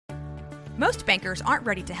Most bankers aren't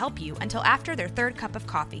ready to help you until after their third cup of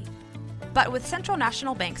coffee. But with Central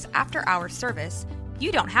National Bank's after-hours service,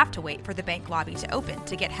 you don't have to wait for the bank lobby to open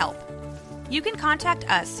to get help. You can contact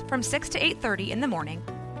us from 6 to 8:30 in the morning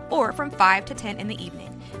or from 5 to 10 in the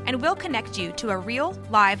evening, and we'll connect you to a real,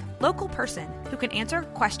 live, local person who can answer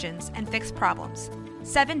questions and fix problems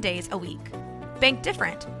 7 days a week. Bank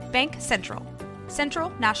different. Bank Central. Central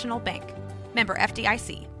National Bank. Member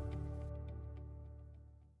FDIC.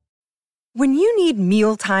 When you need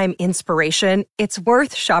mealtime inspiration, it's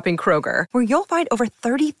worth shopping Kroger, where you'll find over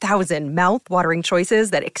 30,000 mouth-watering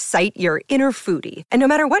choices that excite your inner foodie. And no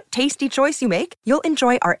matter what tasty choice you make, you'll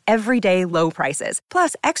enjoy our everyday low prices,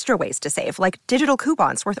 plus extra ways to save, like digital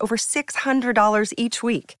coupons worth over $600 each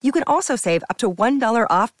week. You can also save up to $1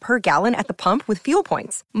 off per gallon at the pump with fuel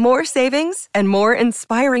points. More savings and more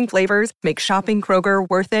inspiring flavors make shopping Kroger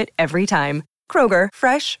worth it every time. Kroger,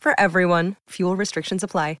 fresh for everyone. Fuel restrictions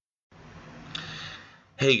apply.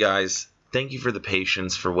 Hey guys, thank you for the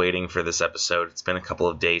patience for waiting for this episode. It's been a couple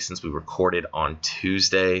of days since we recorded on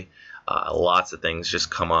Tuesday. Lots of things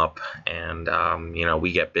just come up and,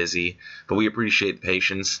 we get busy, but we appreciate the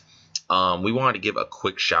patience. We wanted to give a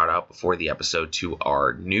quick shout out before the episode to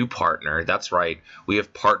our new partner. That's right, we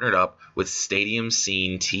have partnered up with Stadium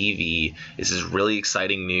Scene TV. This is really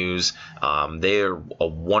exciting news. They are a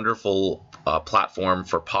wonderful platform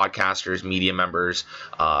for podcasters, media members,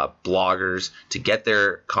 bloggers to get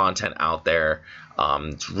their content out there.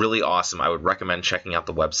 It's really awesome. I would recommend checking out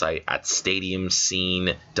the website at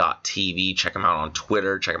stadiumscene.tv. Check them out on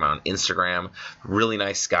Twitter. Check them out on Instagram. Really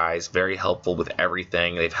nice guys. Very helpful with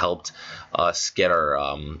everything. They've helped us get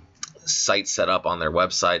our site set up on their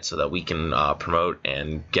website so that we can promote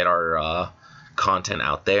and get our content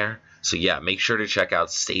out there. So yeah, make sure to check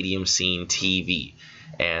out Stadium Scene TV.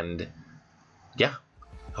 And yeah,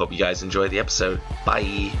 hope you guys enjoy the episode.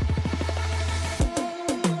 Bye.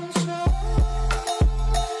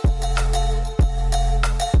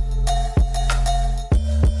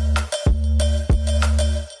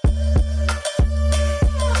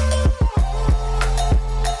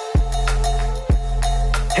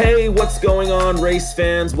 Hey, what's going on, race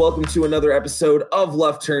fans? Welcome to another episode of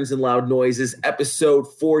Left Turns and Loud Noises, episode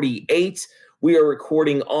 48. We are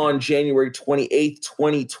recording on January 28th,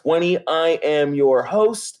 2020. I am your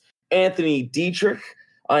host, Anthony Dietrich.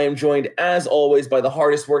 I am joined, as always, by the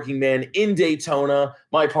hardest working man in Daytona,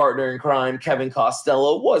 my partner in crime, Kevin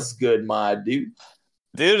Costello. What's good, my dude?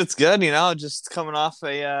 Dude, it's good, just coming off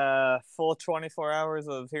a full 24 hours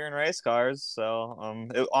of hearing race cars. So,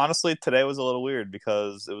 honestly, today was a little weird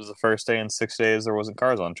because it was the first day in 6 days there wasn't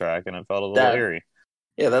cars on track, and it felt a little eerie.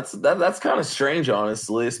 Yeah, that's kind of strange,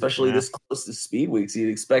 honestly, especially this close to Speed Weeks.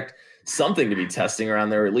 You'd expect something to be testing around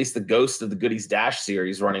there, or at least the ghost of the Goodies Dash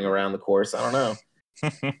series running around the course. I don't know.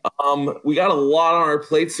 We got a lot on our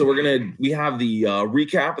plate, so we have the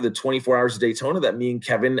recap of the 24 Hours of Daytona that me and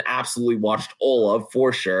Kevin absolutely watched all of,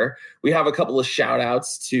 for sure. We have a couple of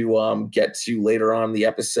shout-outs to get to later on in the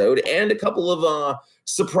episode, and a couple of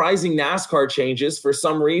surprising NASCAR changes for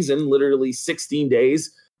some reason, literally 16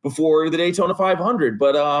 days before the Daytona 500.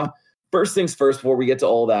 But first things first, before we get to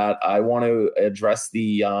all that, I want to address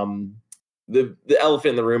the elephant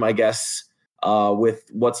in the room, I guess, with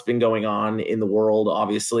what's been going on in the world.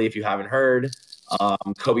 Obviously, if you haven't heard,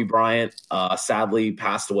 Kobe Bryant sadly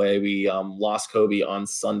passed away. We lost Kobe on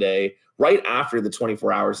Sunday, right after the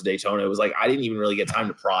 24 Hours of Daytona. It was like I didn't even really get time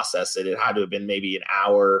to process it. It had to have been maybe an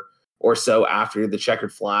hour or so after the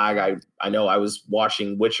checkered flag. I know I was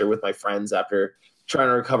watching Witcher with my friends after trying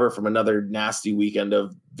to recover from another nasty weekend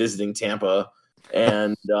of visiting Tampa.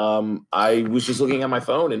 And I was just looking at my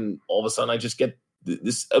phone, and all of a sudden I just get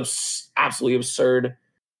this absolutely absurd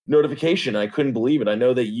notification. I couldn't believe it. I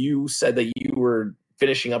know that you said that you were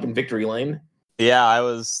finishing up in Victory Lane. Yeah, I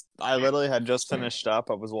literally had just finished up.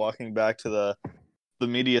 I was walking back to the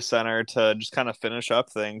media center to just kind of finish up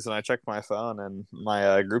things, and I checked my phone, and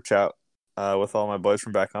my group chat with all my boys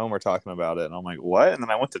from back home were talking about it, and I'm like, what? And then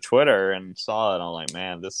I went to Twitter and saw it, and I'm like,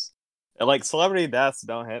 man, celebrity deaths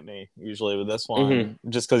don't hit me usually with this one,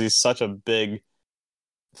 just because he's such a big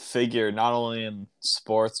figure, not only in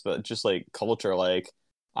sports, but just like culture. Like,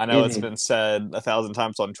 I know it's been said 1,000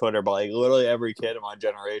 times on Twitter, but like literally every kid in my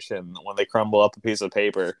generation, when they crumble up a piece of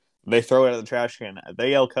paper, they throw it in the trash can, they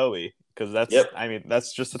yell Kobe, because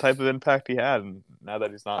that's just the type of impact he had. And now that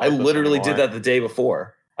he's not, I literally did that the day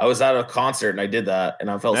before. I was at a concert and I did that, and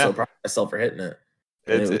I felt so proud of myself for hitting it.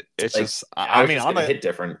 It's like, just, I mean, I'm gonna hit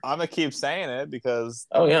different. I'm gonna keep saying it because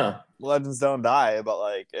legends don't die, but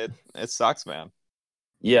like it sucks, man.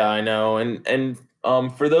 Yeah, I know. And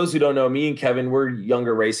for those who don't know, me and Kevin, we're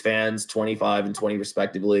younger race fans, 25 and 20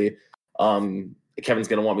 respectively. Kevin's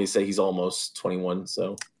gonna want me to say he's almost 21,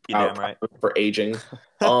 so You damn right. for aging.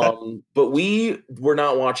 But we were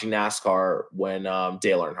not watching NASCAR when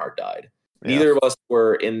Dale Earnhardt died. Neither of us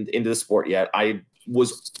were into the sport yet. I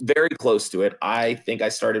was very close to it. I think I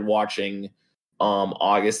started watching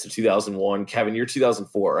August of 2001. Kevin, you're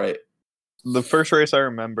 2004, right? The first race I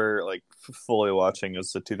remember like fully watching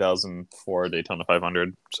is the 2004 Daytona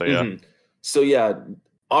 500. So yeah. Mm-hmm. So yeah,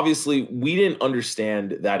 obviously we didn't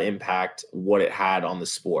understand that impact, what it had on the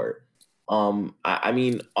sport. I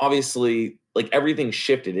mean, obviously, like everything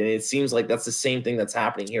shifted, and it seems like that's the same thing that's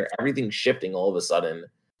happening here. Everything's shifting all of a sudden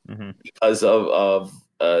because of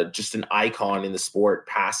just an icon in the sport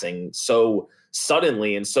passing so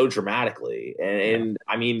suddenly and so dramatically. And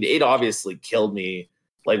I mean, it obviously killed me.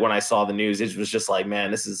 Like when I saw the news, it was just like,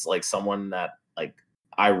 man, this is like someone that like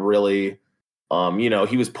I really,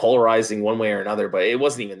 he was polarizing one way or another, but it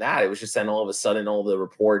wasn't even that. It was just then all of a sudden, all the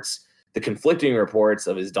reports, the conflicting reports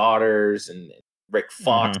of his daughters and Rick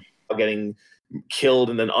Fox getting killed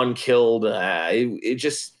and then unkilled. It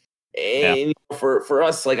just, and for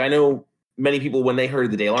us, like I know many people when they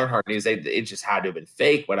heard the Dale Earnhardt news, it just had to have been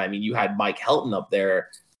fake. But I mean, you had Mike Helton up there.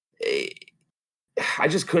 I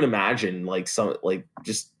just couldn't imagine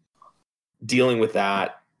just dealing with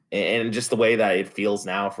that and just the way that it feels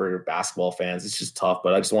now for basketball fans. It's just tough.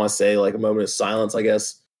 But I just want to say like a moment of silence, I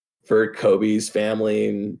guess, for Kobe's family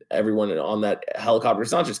and everyone on that helicopter.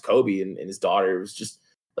 It's not just Kobe and his daughter. It was just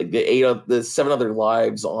like the 7 other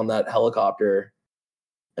lives on that helicopter.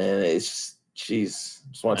 And it's just,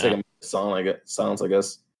 jeez, just want to take a silence, I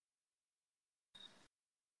guess.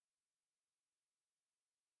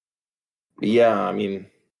 But yeah, I mean,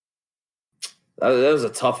 that was a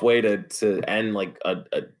tough way to end like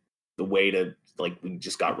the way to like we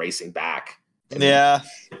just got racing back.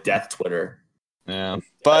 Death Twitter. Yeah,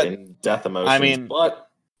 but and death emotions. I mean, but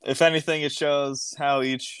if anything, it shows how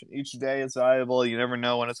each day is valuable. You never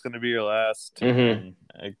know when it's going to be your last. And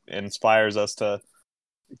it inspires us to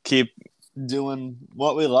keep doing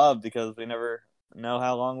what we love because we never know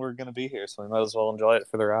how long we're going to be here, so we might as well enjoy it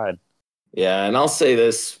for the ride. Yeah, and I'll say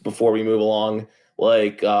this before we move along,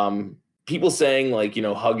 like people saying like,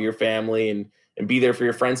 hug your family and be there for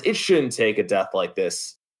your friends. It shouldn't take a death like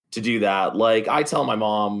this to do that. Like I tell my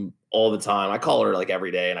mom all the time, I call her like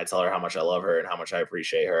every day and I tell her how much I love her and how much I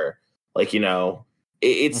appreciate her. Like,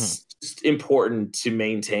 it's just important to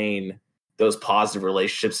maintain those positive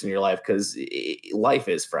relationships in your life because life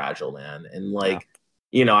is fragile, man. And like,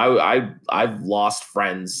 I've lost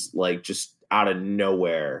friends like just out of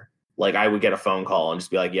nowhere. Like I would get a phone call and just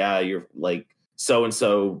be like, yeah, you're like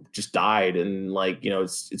so-and-so just died. And like,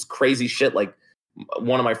 it's crazy shit. Like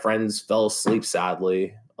one of my friends fell asleep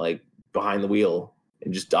sadly, like behind the wheel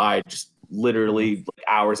and just died just literally like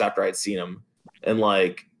hours after I'd seen him. And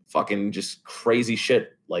like fucking just crazy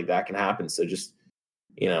shit like that can happen. So just,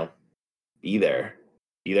 be there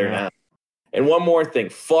now. And one more thing,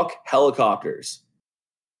 fuck helicopters.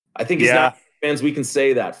 I think as not fans, we can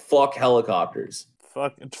say that. Fuck helicopters.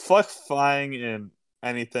 Fuck flying in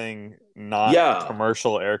anything not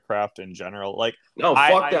commercial aircraft in general. Like no,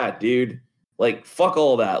 fuck that, dude. Like fuck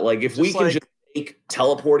all that. Like if we can just make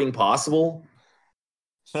teleporting possible,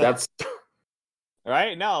 that's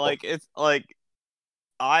right. No, like it's like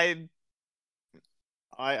I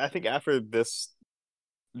think after this,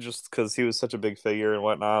 just because he was such a big figure and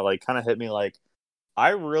whatnot, like kind of hit me like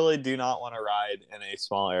I really do not want to ride in a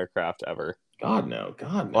small aircraft ever. God no.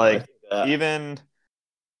 Like even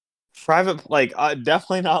private, like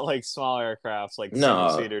definitely not like small aircrafts, like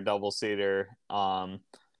single-seater, double-seater,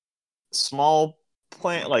 small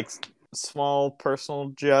plane, like small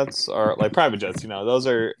personal jets or like private jets. Those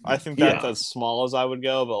are. I think that's as small as I would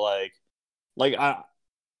go, but like I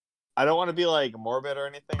don't want to be like morbid or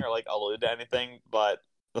anything or like allude to anything, but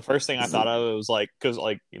the first thing I thought of was like because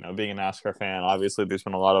like being a NASCAR fan, obviously there's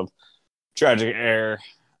been a lot of tragic air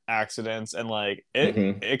accidents and like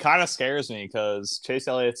it kind of scares me because Chase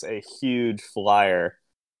Elliott's a huge flyer,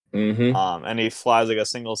 and he flies like a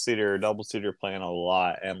single-seater or double-seater plane a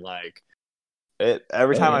lot, and like it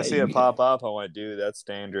every time I see it pop up I'm like, dude, that's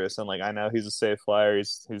dangerous. And like I know he's a safe flyer,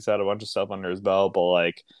 he's had a bunch of stuff under his belt, but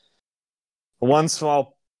like one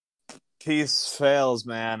small piece fails,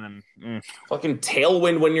 man, and fucking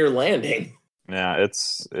tailwind when you're landing. Yeah,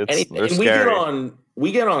 it's and scary.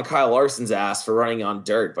 we get on Kyle Larson's ass for running on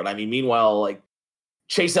dirt, but I mean, meanwhile, like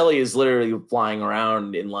Chase Elliott is literally flying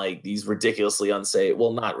around in like these ridiculously unsafe,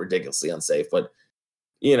 well, not ridiculously unsafe, but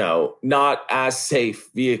not as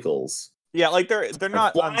safe vehicles. Yeah, like they're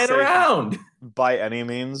not flying unsafe around by any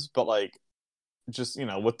means, but like just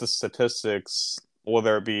with the statistics,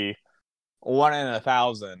 whether it be 1 in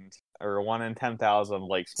 1,000 or 1 in 10,000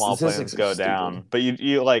 like small Statistics planes go are down. stupid. But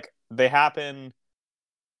you like they happen.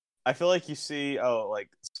 I feel like you see like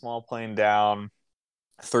small plane down,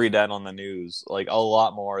 3 dead on the news, like a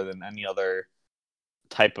lot more than any other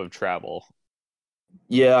type of travel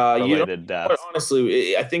Yeah, related death. but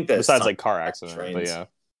honestly, I think that Besides like car accident, but trains.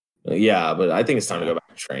 Yeah, but I think it's time to go back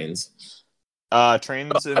to trains.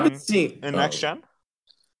 Trains I've been seeing in next gen.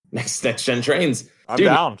 Next gen trains. I'm Dude,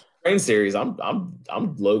 down. Train series. I'm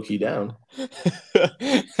low key down.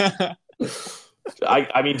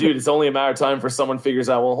 I mean, dude, it's only a matter of time for someone figures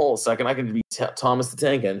out, well, hold a second, I can be Thomas the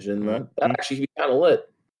Tank Engine. That actually could be kind of lit.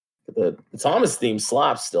 The Thomas theme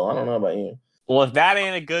slaps still. I don't know about you. Well, if that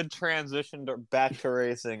ain't a good transition back to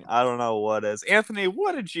racing, I don't know what is. Anthony,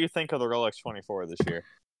 what did you think of the Rolex 24 this year?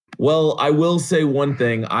 Well, I will say one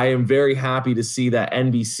thing. I am very happy to see that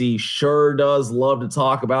NBC sure does love to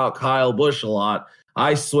talk about Kyle Busch a lot.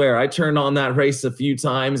 I swear, I turned on that race a few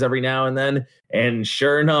times every now and then, and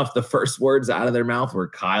sure enough, the first words out of their mouth were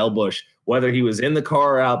Kyle Busch, whether he was in the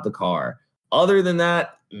car or out the car. Other than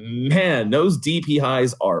that, man, those DP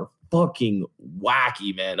highs are fucking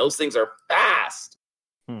wacky, man. Those things are fast.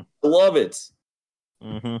 I love it.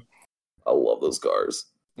 Mm-hmm. I love those cars.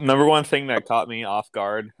 Number one thing that caught me off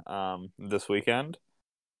guard this weekend,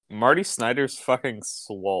 Marty Snyder's fucking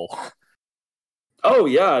swole. Oh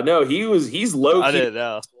yeah, no, he's low key. I didn't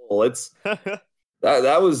know. It's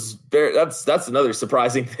that was very that's another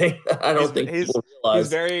surprising thing that I don't think people realize.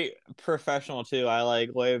 He's very professional too. I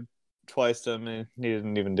waved twice to him and he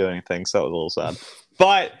didn't even do anything, so it was a little sad.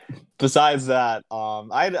 But besides that,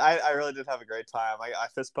 I really did have a great time. I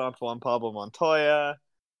fist bumped Juan Pablo Montoya.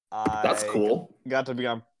 That's cool. Got to be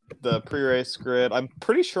on the pre-race grid. I'm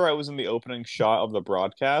pretty sure I was in the opening shot of the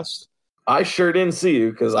broadcast. I sure didn't see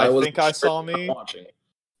you because I think I saw me watching.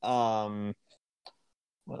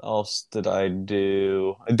 What else did I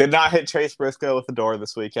do? I did not hit Chase Briscoe with the door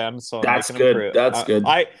this weekend, so that's good. That's good.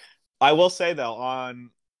 I will say though, on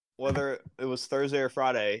whether it was Thursday or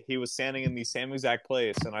Friday, he was standing in the same exact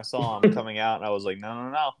place, and I saw him coming out, and I was like,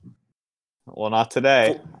 no. Well, not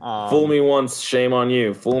today. Fool me once, shame on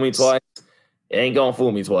you. Fool me twice, it ain't gonna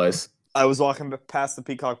fool me twice. I was walking past the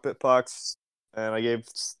Peacock Bitbox, and I gave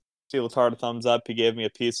Steve Letard a thumbs up. He gave me a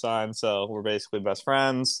peace sign, so we're basically best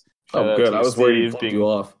friends. Oh, good. I was worried he flipped you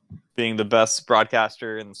off. Being the best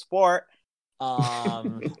broadcaster in the sport.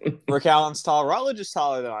 Rick Allen's tall. Rutledge is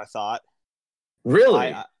taller than I thought.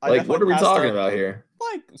 Really? What are we talking about here?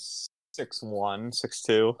 Like 6'1",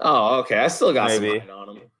 6'2". Oh, okay. I still got some height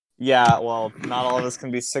on him. Yeah, well, not all of us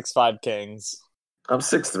can be 6'5" kings. I'm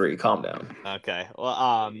 6'3". Calm down. Okay. Well,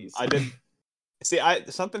 I did. See,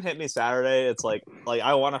 something hit me Saturday. It's like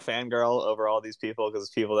I want to fangirl over all these people because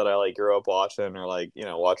it's people that I grew up watching or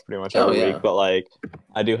watch pretty much every week. But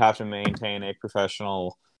I do have to maintain a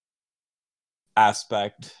professional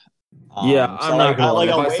aspect. Yeah, I'm not gonna lie.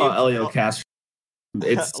 If I saw Elio Castro,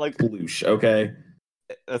 it's sploosh. Okay,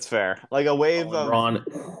 that's fair. Like a wave of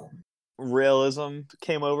realism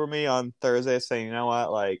came over me on Thursday, saying, "You know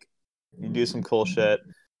what? You do some cool shit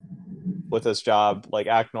with this job.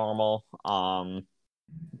 Act normal. Don't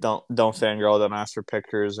fangirl. Don't ask for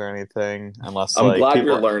pictures or anything unless." I'm glad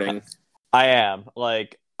you're learning. I am.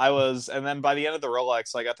 I was, and then by the end of the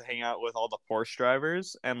Rolex, I got to hang out with all the Porsche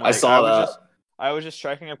drivers, and I saw that. I was just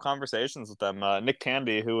striking up conversations with them. Nick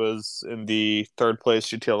Tandy, who was in the third place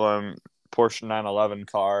GTLM Porsche 911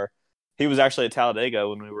 car, he was actually at Talladega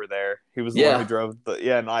when we were there. He was the one who drove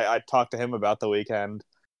and I talked to him about the weekend.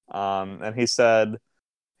 And he said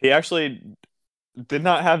he actually did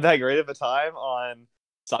not have that great of a time on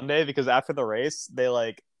Sunday because after the race,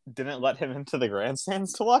 they didn't let him into the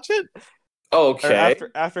grandstands to watch it. Okay.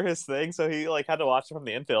 After his thing, so he had to watch it from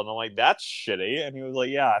the infield, and I'm like, that's shitty. And he was like,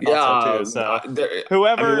 yeah, I thought so too. So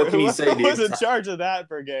whoever was in charge of that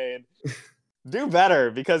brigade, do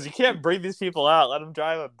better because you can't bring these people out, let them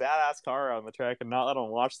drive a badass car around the track, and not let them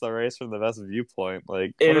watch the race from the best viewpoint. What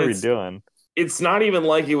are we doing? It's not even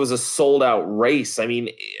like it was a sold out race. I mean,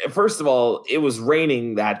 first of all, it was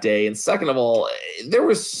raining that day, and second of all, there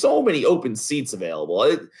were so many open seats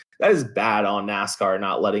available. That is bad on NASCAR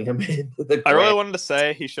not letting him in. I really wanted to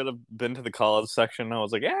say he should have been to the college section. I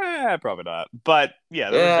was like, yeah, probably not. But yeah,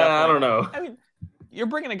 I don't know. I mean, you're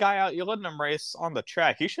bringing a guy out, you're letting him race on the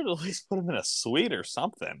track. You should at least put him in a suite or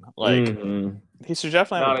something. He should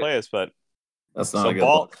definitely have a place, but that's not a good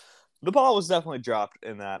look. The ball was definitely dropped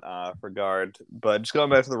in that regard. But just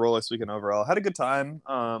going back to the Rolex weekend overall, had a good time.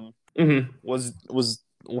 Was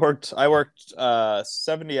worked. I worked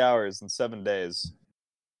 70 hours in 7 days.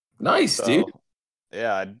 Nice, dude.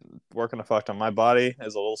 Yeah, working a fuck ton. My body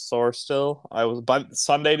is a little sore still. By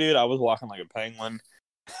Sunday, dude, I was walking like a penguin.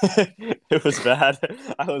 It was bad.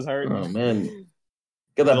 I was hurt. Oh man,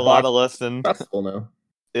 got Did that a lot box of lifting. stressful now.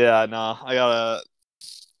 Yeah, no, I got a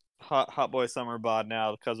hot boy summer bod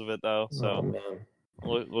now because of it though. So Oh man,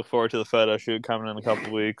 look forward to the photo shoot coming in a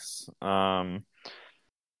couple weeks. But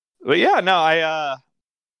yeah, no, I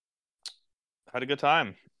had a good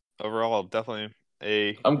time overall. Definitely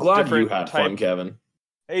I'm glad you different had fun, Kevin.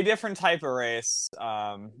 a different type of race.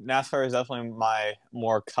 NASCAR is definitely my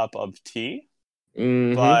more cup of tea,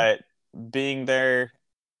 Mhm. but being there,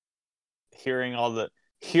 hearing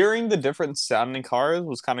the different sounding cars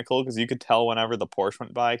was kind of cool because you could tell whenever the Porsche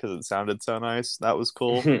went by because it sounded so nice. That was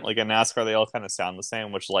cool. Like in NASCAR, they all kind of sound the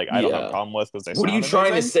same, which like I don't have a Yeah. problem with because they What are you sound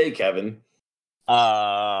trying to amazing. say, Kevin?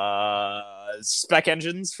 Spec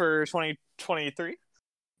engines for 2023.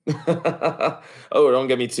 Oh, don't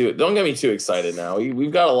get me too excited now.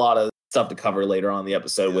 We've got a lot of stuff to cover later on in the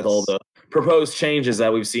episode with all the proposed changes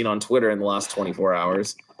that we've seen on Twitter in the last 24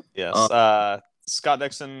 hours. Yes. Scott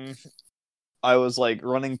Dixon, I was like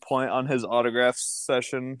running point on his autograph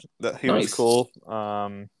session. That he was Nice. cool.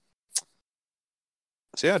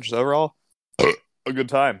 So yeah, just overall a good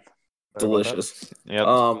time. Delicious. Yep.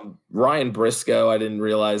 Ryan Briscoe, I didn't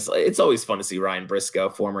realize. It's always fun to see Ryan Briscoe,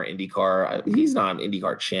 former IndyCar. He's not an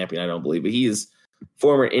IndyCar champion, I don't believe, but he's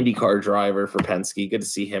former IndyCar driver for Penske. Good to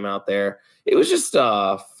see him out there. It was just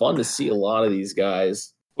fun to see a lot of these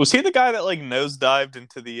guys. Was he the guy that like nosedived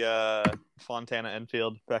into the Fontana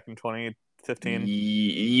infield back in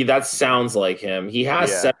 2015? That sounds like him. He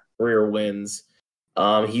has 7 career wins.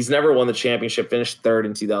 He's never won the championship. Finished third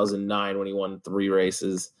in 2009 when he won 3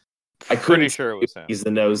 races. I Pretty sure it was him. He's the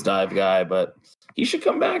nosedive guy, but he should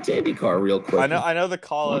come back to IndyCar real quick. I know the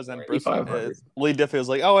call is, and Briscoe, Lee Diffie was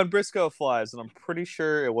like, "Oh, and Briscoe flies," and I'm pretty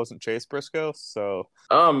sure it wasn't Chase Briscoe. So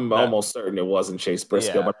I'm almost certain it wasn't Chase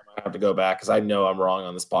Briscoe, but I might have to go back because I know I'm wrong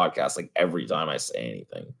on this podcast. Like every time I say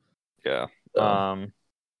anything. Yeah. So.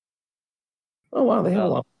 Oh wow, they had a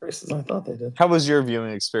lot of races than I thought they did. How was your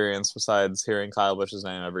viewing experience besides hearing Kyle Busch's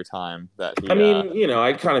name every time that he? I mean,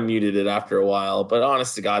 I kind of muted it after a while, but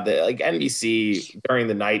honest to God, that like NBC during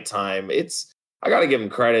the nighttime, I got to give them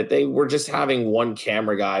credit. They were just having one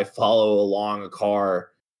camera guy follow along a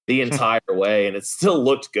car the entire way, and it still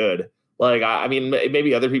looked good. Like, I mean,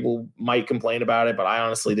 maybe other people might complain about it, but I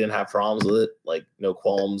honestly didn't have problems with it. Like, no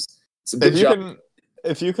qualms. It's a good job.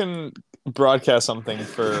 If you can broadcast something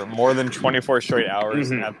for more than 24 straight hours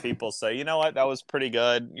and have people say, you know what, that was pretty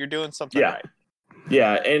good, you're doing something right.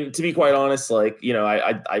 Yeah, and to be quite honest, like,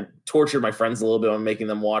 I tortured my friends a little bit on making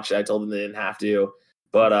them watch it. I told them they didn't have to.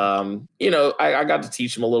 But, I got to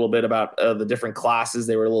teach them a little bit about the different classes.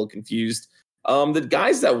 They were a little confused. The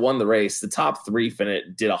guys that won the race, the top 3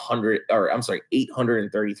 did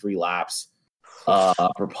 833 laps.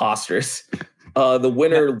 Preposterous. The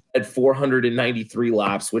winner led 493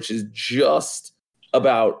 laps, which is just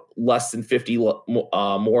about less than 50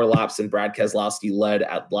 more laps than Brad Keselowski led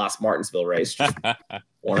at last Martinsville race. Just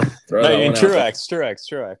want to throw that one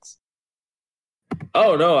Truex.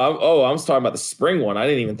 Oh no! I was talking about the spring one. I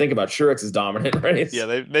didn't even think about Truex's dominant race. Yeah,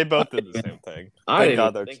 they both did the same thing. Thank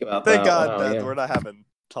God we're not having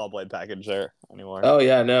tall blade package there anymore. Oh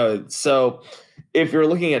yeah, no. So if you're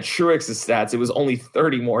looking at Truex's stats, it was only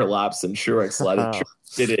 30 more laps than Truex led.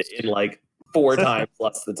 Truex did it in like 4 times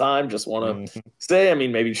less the time. Just want to say, I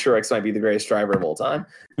mean, maybe Truex might be the greatest driver of all time.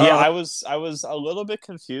 Yeah, I was a little bit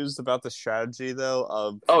confused about the strategy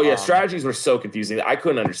though. Strategies were so confusing. I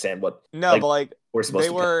couldn't understand what. But we're supposed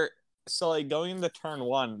to. So, like, going into turn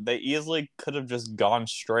 1, they easily could have just gone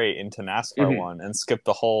straight into NASCAR 1 and skipped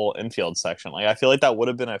the whole infield section. Like, I feel like that would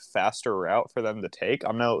have been a faster route for them to take.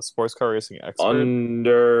 I'm no sports car racing expert.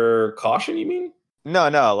 Under caution, you mean? No.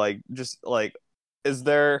 Like, just, like,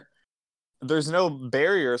 there's no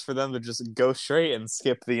barriers for them to just go straight and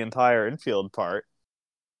skip the entire infield part.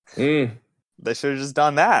 They should have just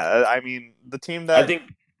done that. I mean, the team that...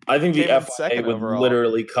 I think the FIA would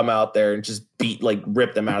literally come out there and just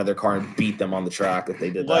rip them out of their car and beat them on the track if they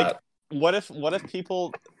did that. What if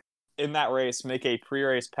people in that race make a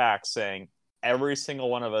pre-race pact saying every single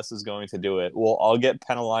one of us is going to do it? We'll all get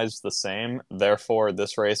penalized the same. Therefore,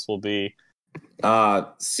 this race will be.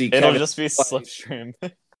 It'll just be slipstream.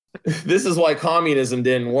 This is why communism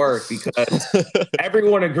didn't work, because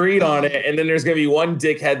everyone agreed on it, and then there's going to be one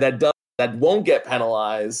dickhead that won't get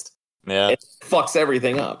penalized. Yeah, it fucks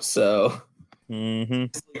everything up. So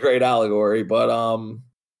it's a great allegory, but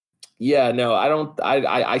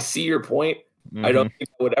I see your point. I don't think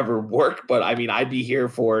it would ever work, but I mean, I'd be here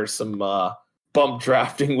for some bump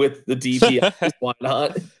drafting with the DPS. Why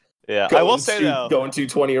not? Yeah, I will say though, going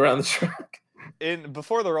 220 around the track.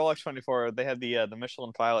 before the Rolex 24, they had the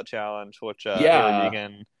Michelin Pilot Challenge, which Yeah. Haley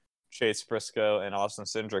Egan, Chase Briscoe, and Austin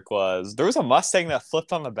Cindric was. There was a Mustang that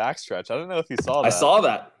flipped on the backstretch. I don't know if you saw that.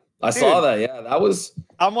 I saw that. Yeah, that was.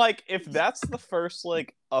 I'm like, if that's the first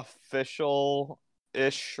like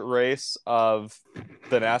official-ish race of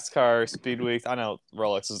the NASCAR Speed Week, I know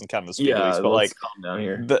Rolex doesn't count the Speed Weeks, but like calm down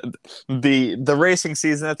here. the racing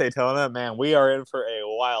season at Daytona, man, we are in for a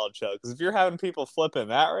wild show. Because if you're having people flipping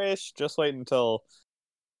that race, just wait until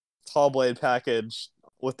Tall Blade package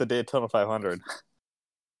with the Daytona 500.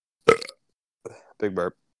 Big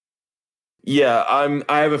burp. Yeah,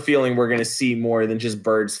 I have a feeling we're gonna see more than just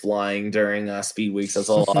birds flying during Speed Weeks. That's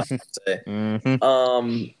all I have to say.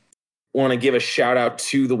 Mm-hmm. Want to give a shout out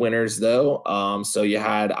to the winners though. So you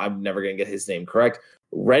had, I'm never gonna get his name correct,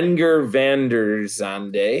 Renger van der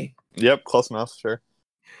Zande. Yep, close enough, sure.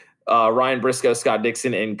 Ryan Briscoe, Scott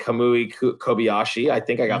Dixon, and Kamui Kobayashi. I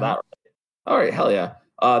think I got that right. All right, hell yeah.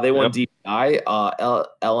 They won DPI,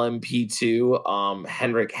 LMP2,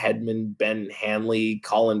 Henrik Hedman, Ben Hanley,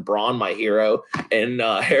 Colin Braun, my hero, and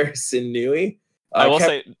Harrison Newey. I will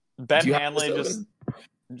say, Ben Hanley, just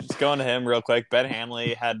going to him real quick. Ben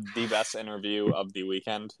Hanley had the best interview of the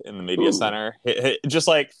weekend in the media center. Just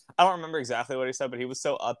like, I don't remember exactly what he said, but he was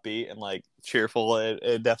so upbeat and like cheerful.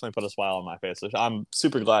 It definitely put a smile on my face. Which I'm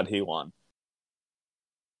super glad he won.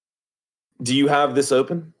 Do you have this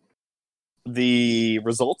open? The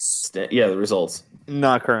results? Yeah, the results.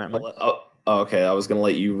 Not currently. Oh, okay. I was going to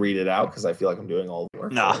let you read it out because I feel like I'm doing all the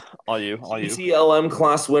work. Nah, all you. TLM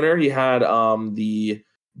class winner, you had the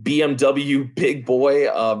BMW big boy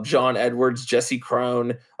of John Edwards, Jesse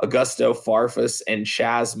Crone, Augusto Farfus, and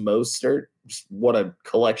Chaz Mostert. What a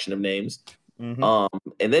collection of names. Mm-hmm.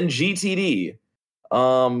 And then GTD,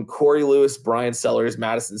 Corey Lewis, Brian Sellers,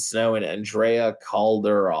 Madison Snow, and Andrea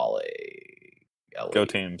Calderale. Go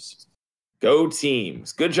teams. Go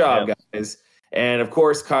teams. Good job, guys. And of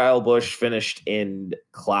course, Kyle Busch finished ninth.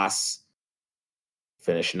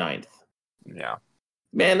 Yeah.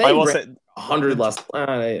 Man, they ran 100 less. They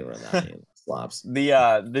didn't run that many laps. The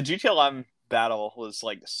GTLM battle was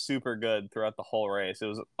like super good throughout the whole race.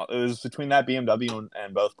 It was between that BMW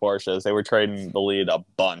and both Porsches. They were trading the lead a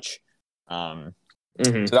bunch. So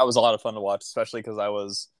that was a lot of fun to watch, especially because I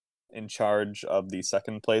was in charge of the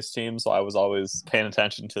second place team, so I was always paying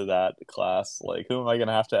attention to that class, like who am I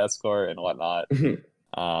gonna have to escort and whatnot. So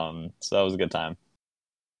that was a good time.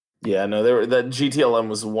 Yeah, no, that GTLM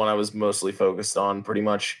was the one I was mostly focused on, pretty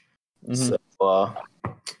much. So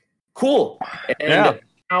cool. And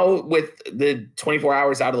now with the 24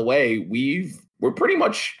 hours out of the way, we're pretty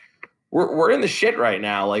much we're in the shit right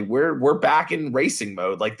now. Like we're back in racing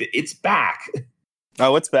mode. Like it's back.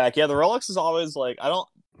 Oh, it's back. Yeah, the Rolex is always like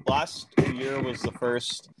last year was the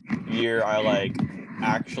first year I like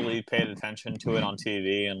actually paid attention to it on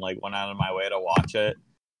TV and like went out of my way to watch it.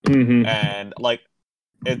 And like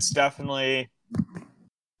it's definitely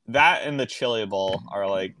that and the Chili Bowl are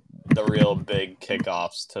like the real big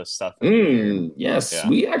kickoffs to stuff. Yes, yeah.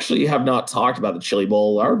 We actually have not talked about the Chili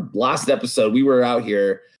Bowl. Our last episode, we were out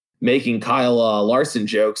here making Kyle Larson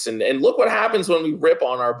jokes, and look what happens when we rip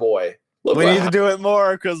on our boy. We need to do it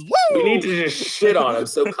more because we need to just shit on him.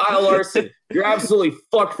 So Kyle Larson, you're absolutely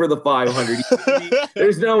fucked for the 500.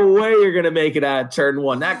 There's no way you're gonna make it at turn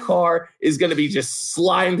one. That car is gonna be just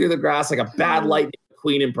sliding through the grass like a bad Lightning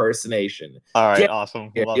McQueen impersonation. All right,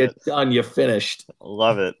 awesome. Love you're it. Done. You finished.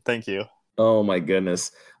 Love it. Thank you. Oh my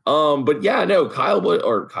goodness. But yeah, no, Kyle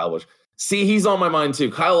Busch. See, he's on my mind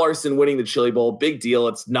too. Kyle Larson winning the Chili Bowl, big deal.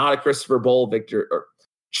 It's not a Christopher Bowl victory.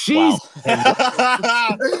 Jeez.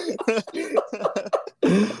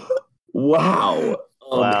 Wow.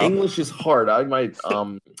 English is hard. I might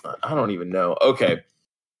I don't even know. Okay.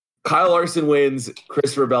 Kyle Larson wins,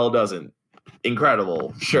 Christopher Bell doesn't.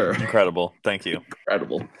 Incredible. Sure. Incredible. Thank you.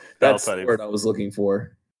 Incredible. That's the word I was looking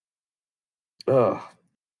for. Oh.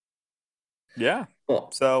 Yeah.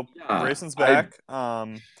 So racing's back.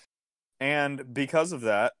 And because of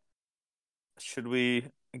that, should we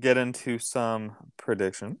get into some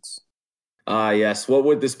predictions? Yes. What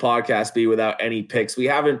would this podcast be without any picks? We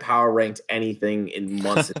haven't power ranked anything in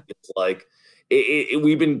months. It feels like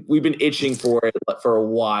we've been itching for it for a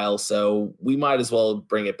while, so we might as well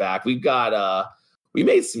bring it back. We've got we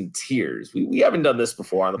made some tiers. We haven't done this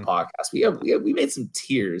before on the podcast. We made some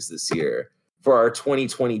tiers this year for our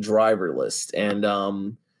 2020 driver list, and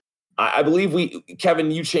I believe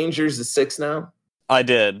Kevin, you changed yours to 6 now. I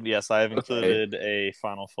did. Yes, I have included a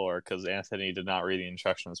final 4 because Anthony did not read the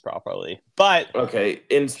instructions properly. But okay,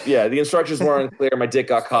 the instructions were unclear. My dick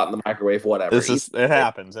got caught in the microwave. Whatever. It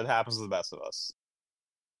happens. It happens to the best of us.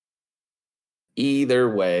 Either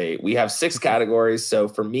way, we have 6 categories. So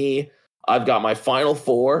for me, I've got my final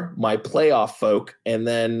 4, my playoff folk, and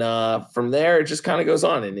then from there it just kind of goes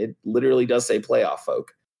on, and it literally does say playoff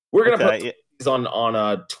folk. We're gonna put these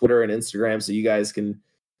on Twitter and Instagram so you guys can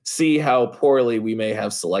see how poorly we may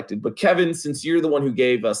have selected. But Kevin, since you're the one who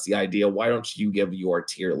gave us the idea, why don't you give your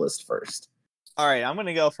tier list first? All right, I'm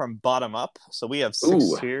gonna go from bottom up. So we have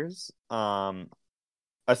 6 tiers.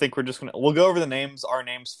 I think we'll go over our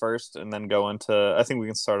names first, and then go into. I think we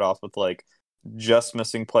can start off with like just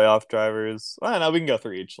missing playoff drivers. I don't know. We can go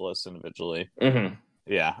through each list individually. Mm-hmm.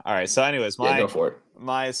 Yeah. All right. So, anyways, go for it.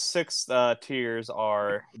 My 6 tiers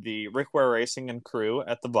are the Rick Ware Racing and crew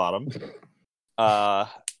at the bottom.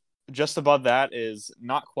 Just above that is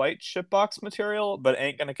not quite shitbox material, but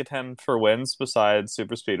ain't gonna contend for wins besides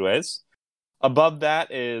super speedways. Above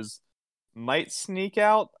that is might sneak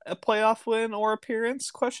out a playoff win or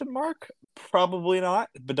appearance, ? Probably not,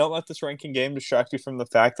 but don't let this ranking game distract you from the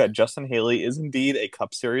fact that Justin Haley is indeed a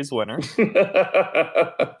Cup Series winner.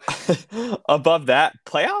 Above that,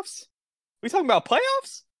 playoffs? We talking about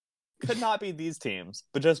playoffs? Could not be these teams,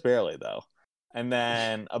 but just barely, though. And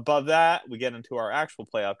then above that, we get into our actual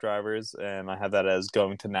playoff drivers, and I have that as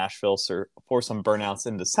going to Nashville for some burnouts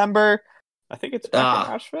in December. I think it's back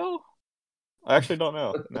in Nashville. I actually don't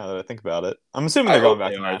know now that I think about it. I'm assuming they're going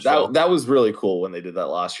back to Nashville. That was really cool when they did that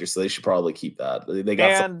last year, so they should probably keep that. They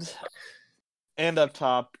got and up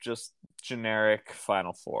top, just generic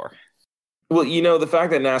Final 4. Well, the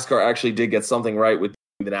fact that NASCAR actually did get something right with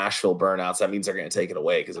the Nashville burnouts, that means they're going to take it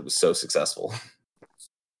away because it was so successful.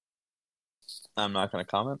 I'm not going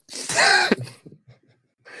to comment.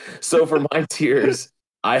 So for my tiers,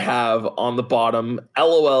 I have on the bottom,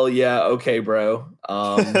 LOL, yeah, okay, bro.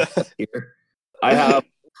 Here. I have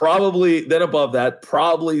then above that,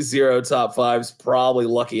 probably 0 top 5s, probably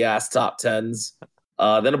lucky ass top 10s.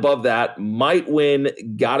 Then above that, might win,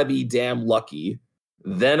 gotta be damn lucky.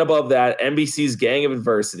 Then above that, NBC's Gang of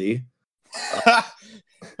Adversity.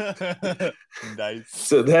 Nice.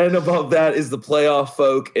 So then above that is the playoff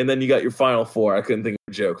folk, and then you got your final 4. I couldn't think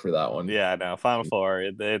of a joke for that one. Yeah, no, final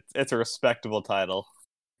 4. It's a respectable title.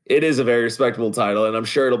 It is a very respectable title, and I'm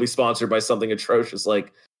sure it'll be sponsored by something atrocious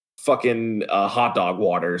like fucking hot dog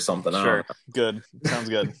water or something. Sure, good. Sounds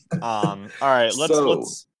good. All right,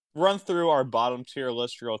 let's run through our bottom tier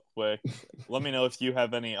list real quick. Let me know if you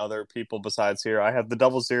have any other people besides here. I have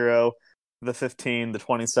the 00, the 15, the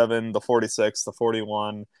 27, the 46, the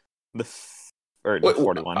 41, the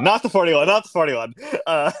 41, not the 41, not the 41,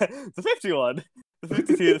 the 51, the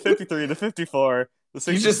 52, the 53, the 54, the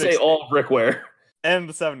 66. You just say all Rick Ware. And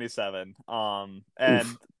the 77. And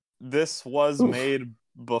this was made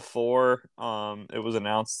before it was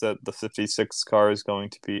announced that the 56 car is going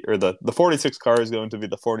to be, or the 46 car is going to be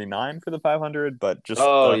the 49 for the 500, but just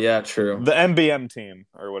true. The MBM team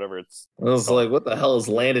or whatever it's. I was like, what the hell is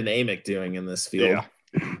Landon Amick doing in this field? Yeah.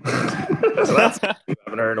 So that's I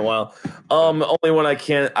haven't heard in a while. Only one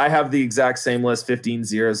I have the exact same list: 15,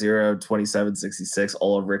 00, 27, 66,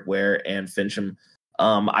 all of Rick Ware and Fincham.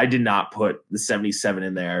 I did not put the 77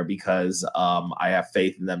 in there because I have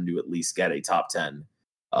faith in them to at least get a top 10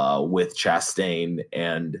 with Chastain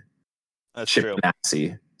and Chip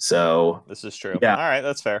Ganassi. So this is true. Yeah. All right,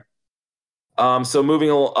 that's fair. So moving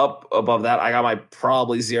up above that, I got my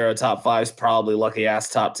probably 0 top 5s, probably lucky ass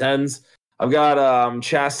top 10s. I've got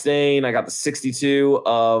Chastain. I got the 62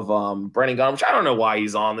 of Brendan Gaughan, which I don't know why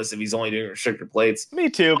he's on this if he's only doing restricted plates. Me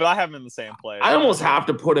too, but I have him in the same place. I almost have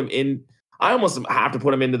to put him in. I almost have to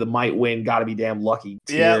put him into the might win, gotta be damn lucky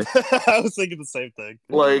tier. Yeah, I was thinking the same thing.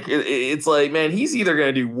 Like it's like, man, he's either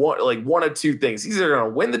gonna do one of two things. He's either gonna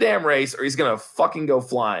win the damn race or he's gonna fucking go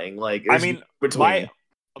flying. Like, I mean,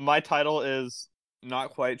 my title is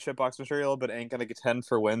not quite shitbox material, but ain't gonna contend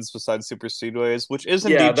for wins besides super speedways, which is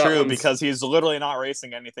indeed true because he's literally not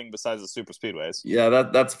racing anything besides the super speedways. Yeah,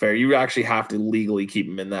 that's fair. You actually have to legally keep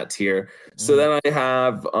him in that tier. So then I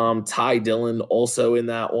have Ty Dillon also in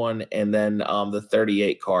that one, and then the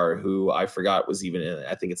 38 car who I forgot was even in it.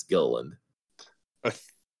 I think it's Gilliland.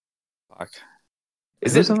 Fuck.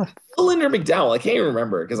 Is it Gilliland or McDowell? I can't even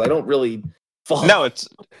remember because I don't really. No, it's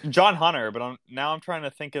John Hunter, but I'm trying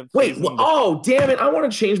to think of. Wait, damn it! I want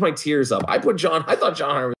to change my tiers up. I thought John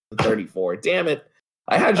Hunter was in 34. Damn it!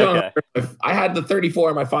 I had Hunter. I had the 34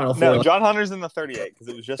 in my final 4. No, John Hunter's in the 38 because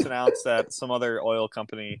it was just announced that some other oil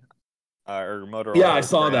company or motor. Yeah, I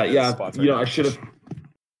saw that. Yeah, I should have.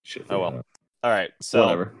 Oh well. All right, so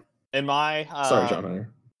whatever. In my sorry, John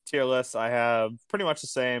Hunter tier list, I have pretty much the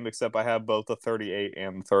same, except I have both the 38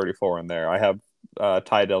 and the 34 in there. I have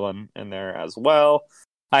Ty Dillon in there as well.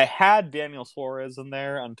 I had Daniel Suarez in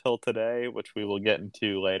there until today, which we will get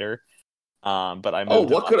into later. But I moved Oh, him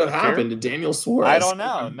what up could have a tier. happened to Daniel Suarez? I don't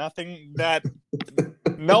know. Nothing that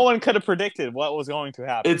no one could have predicted what was going to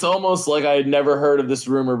happen. It's almost like I had never heard of this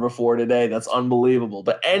rumor before today. That's unbelievable.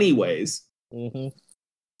 But anyways,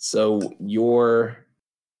 so your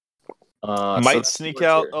might sneak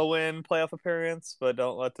out a win playoff appearance, but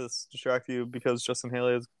don't let this distract you because Justin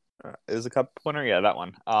Haley is a cup winner. Yeah, that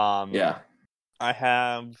one. Yeah. I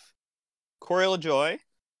have Corey LaJoy,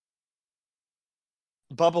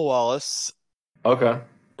 Bubba Wallace, Okay.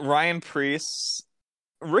 Ryan Preece,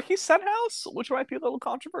 Ricky Stenhouse, which might be a little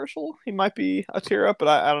controversial. He might be a tier up, but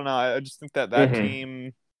I don't know. I just think that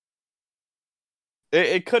team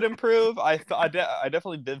it could improve. I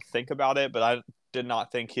definitely did think about it, but I did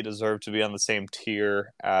not think he deserved to be on the same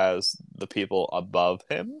tier as the people above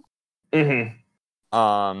him.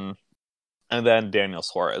 And then Daniel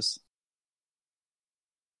Suarez.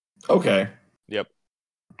 Okay. Yep.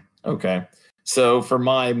 Okay. So for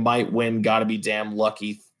my might win, gotta be damn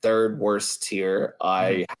lucky third worst tier,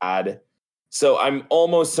 I had. So I'm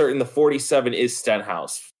almost certain the 47 is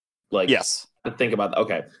Stenhouse. Like, yes. To think about that.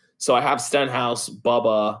 Okay. So I have Stenhouse,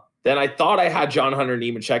 Bubba. Then I thought I had John Hunter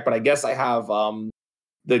Nemechek, but I guess I have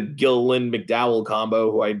the Gilliland McDowell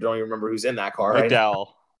combo, who I don't even remember who's in that car. McDowell.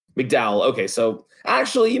 Right? McDowell. Okay, so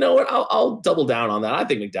actually, you know what? I'll double down on that. I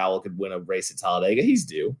think McDowell could win a race at Talladega. He's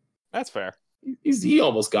due. That's fair. He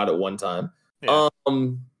almost got it one time. Yeah.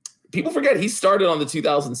 People forget he started on the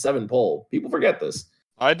 2007 pole. People forget this.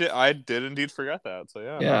 I did indeed forget that. So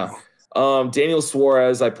yeah. Yeah. Daniel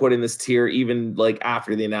Suarez, I put in this tier even like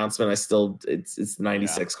after the announcement. I still it's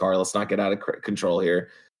 96 car. Let's not get out of control here.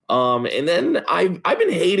 And then I've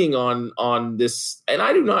been hating on this, and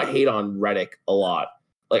I do not hate on Reddick a lot.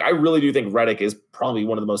 Like I really do think Reddick is probably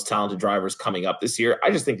one of the most talented drivers coming up this year.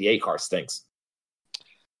 I just think the 8 car stinks.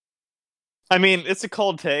 I mean, it's a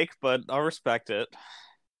cold take, but I'll respect it.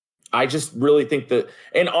 I just really think that,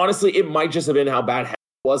 and honestly, it might just have been how bad it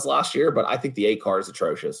was last year, but I think the 8 car is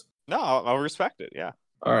atrocious. No, I'll respect it. Yeah.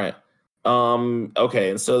 All right.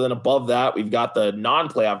 Okay. And so then above that, we've got the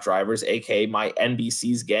non-playoff drivers, aka my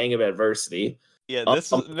NBC's Gang of Adversity. Yeah,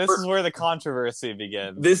 this is where the controversy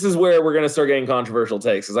begins. This is where we're going to start getting controversial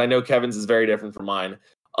takes, because I know Kevin's is very different from mine.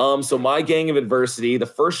 So my Gang of Adversity, the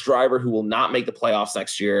first driver who will not make the playoffs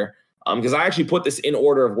next year, because I actually put this in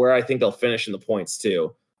order of where I think they'll finish in the points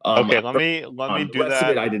too. Okay, let me do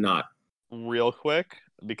that. I did not real quick,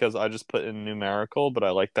 because I just put in numerical, but I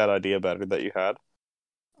like that idea better that you had.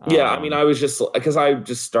 Yeah, I mean, I was just because I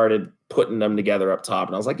just started putting them together up top,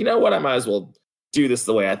 and I was like, you know what, I might as well do this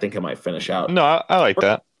the way I think I might finish out. No, I like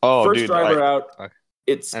that. Oh, first dude, driver out.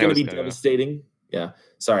 It's going to be devastating. Yeah,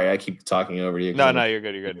 sorry, I keep talking over you. No, you're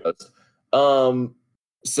good. You're good.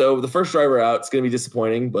 So the first driver out, it's going to be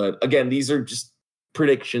disappointing, but again, these are just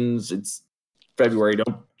predictions. It's February.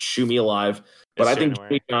 Don't shoot me alive. But I think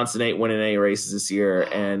Jimmie Johnson ain't winning any races this year,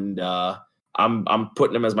 and I'm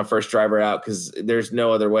putting him as my first driver out because there's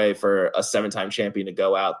no other way for a 7-time champion to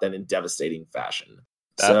go out than in devastating fashion.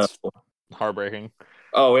 That's heartbreaking.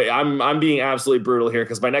 Oh, I'm being absolutely brutal here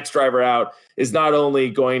because my next driver out is not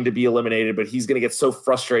only going to be eliminated, but he's going to get so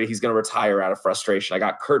frustrated he's going to retire out of frustration. I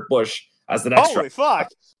got Kurt Busch as the next. Holy fuck!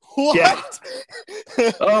 What? Yeah.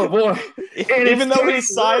 Oh boy! And even though he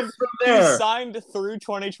signed through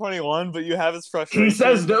 2021, but you have his frustration. He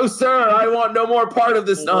says, "No, sir, I want no more part of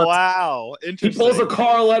this." Wow, interesting. He pulls a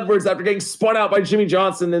Carl Edwards after getting spun out by Jimmie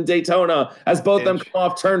Johnson in Daytona as both of them come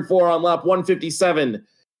off turn 4 on lap 157.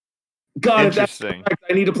 God, if that's correct,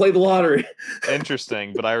 I need to play the lottery.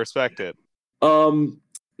 Interesting, but I respect it.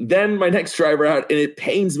 Then my next driver out, and it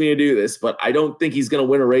pains me to do this, but I don't think he's going to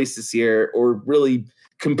win a race this year or really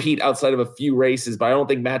compete outside of a few races, but I don't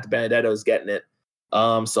think Matt DiBenedetto is getting it.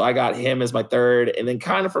 So I got him as my third. And then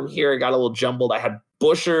kind of from here, I got a little jumbled. I had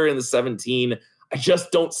Buescher in the 17. I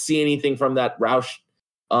just don't see anything from that Roush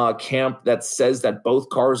camp that says that both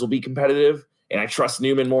cars will be competitive. And I trust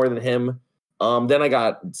Newman more than him. Then I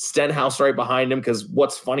got Stenhouse right behind him because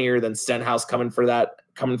what's funnier than Stenhouse coming for that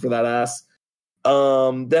ass?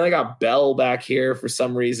 Then I got Bell back here for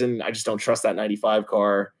some reason. I just don't trust that 95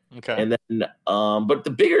 car. Okay. And then, but the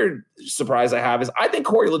bigger surprise I have is I think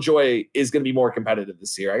Corey LaJoy is going to be more competitive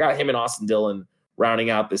this year. I got him and Austin Dillon rounding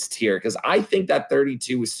out this tier because I think that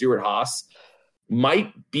 32 with Stewart-Haas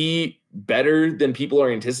might be better than people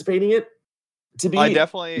are anticipating it to be. I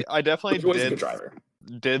definitely LaJoy's a good driver.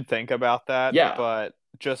 Did think about that. Yeah. But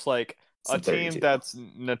just like a team that's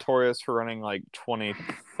notorious for running like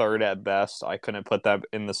 23rd at best, I couldn't put that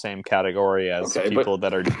in the same category as people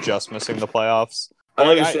that are just missing the playoffs. I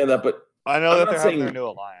understand that, but I know that they're having their new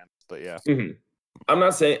alliance, but yeah. Mm-hmm. I'm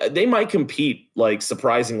not saying they might compete like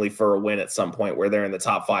surprisingly for a win at some point where they're in the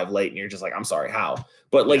top 5 late and you're just like, I'm sorry, how?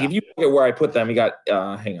 But like if you look at where I put them, you got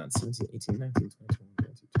hang on, 17, 18, 19, 20, 21,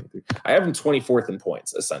 22, 23. I have them 24th in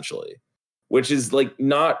points essentially, which is like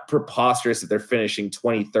not preposterous if they're finishing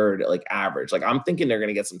 23rd at like average. Like I'm thinking they're going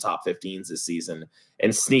to get some top 15s this season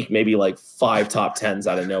and sneak maybe like 5 top 10s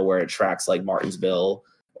out of nowhere at tracks like Martinsville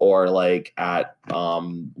or like at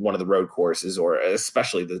one of the road courses, or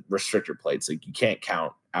especially the restrictor plates. Like you can't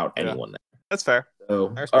count out anyone there. That's fair. So,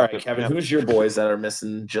 all right, Kevin, who's your boys that are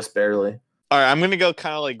missing just barely? All right, I'm going to go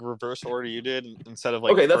kind of like reverse order you did instead of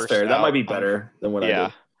like. Okay, that's fair. That might be better than what I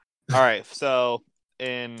did. All right, so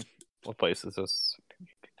in what place is this?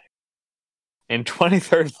 In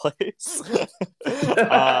 23rd place,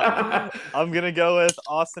 I'm going to go with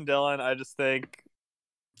Austin Dillon. I just think.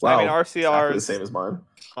 Wow, I mean, RCR exactly the same as mine.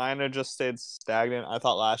 Kind of just stayed stagnant. I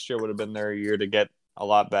thought last year would have been their year to get a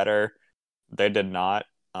lot better. They did not.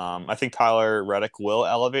 I think Tyler Reddick will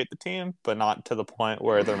elevate the team, but not to the point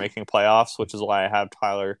where they're making playoffs, which is why I have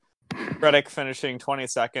Tyler Reddick finishing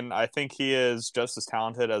 22nd. I think he is just as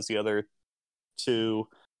talented as the other two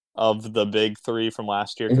of the big three from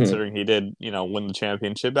last year, considering he did, win the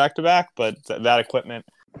championship back-to-back, but that equipment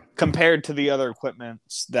compared to the other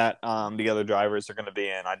equipments that the other drivers are going to be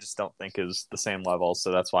in, I just don't think is the same level,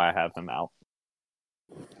 so that's why I have him out.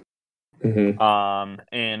 In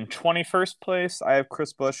 21st place, I have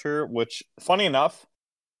Chris Buescher, which, funny enough,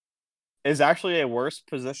 is actually a worse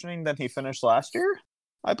positioning than he finished last year,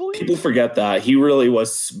 I believe. People forget that. He really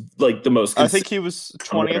was, like, the most... I think he was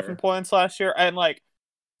 20th in points last year, and, like,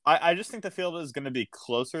 I just think the field is going to be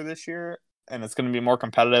closer this year, and it's going to be more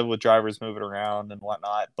competitive with drivers moving around and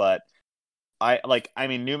whatnot. But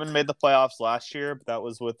Newman made the playoffs last year, but that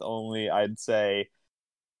was with only, I'd say,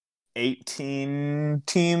 18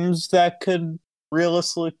 teams that could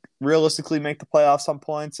realistically make the playoffs on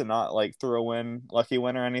points and not like throw in lucky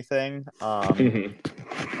win or anything.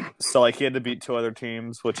 So like he had to beat 2 other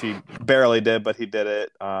teams, which he barely did, but he did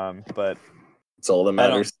it. But it's all that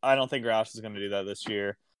matters. I don't think Roush is going to do that this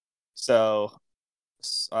year. So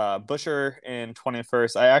Buescher in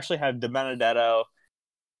 21st. I actually had DiBenedetto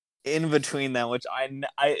in between them, which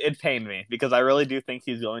it pained me because I really do think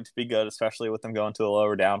he's going to be good, especially with them going to a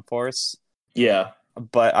lower downforce. Yeah,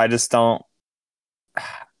 but I just don't.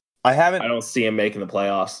 I don't see him making the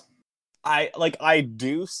playoffs. I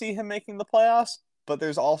do see him making the playoffs, but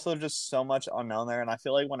there's also just so much unknown there, and I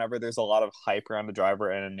feel like whenever there's a lot of hype around a driver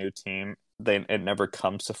and a new team, it never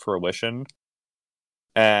comes to fruition.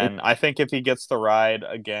 And I think if he gets the ride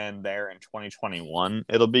again there in 2021,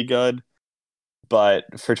 it'll be good.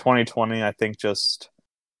 But for 2020, I think just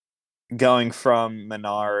going from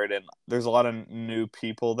Menard, and there's a lot of new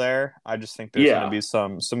people there. I just think there's going to be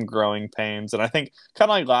some growing pains. And I think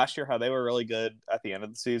kind of like last year, how they were really good at the end of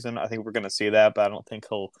the season, I think we're going to see that. But I don't think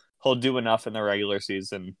he'll do enough in the regular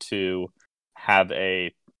season to have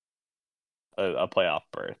a playoff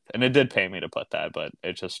berth. And it did pain me to put that, but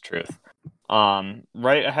it's just truth.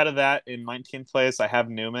 Right ahead of that in 19th place, I have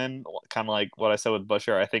Newman, kind of like what I said with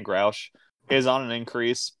Buescher. I think Roush is on an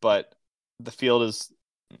increase, but the field is,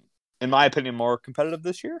 in my opinion, more competitive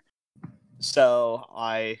this year. So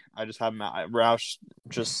I just have Roush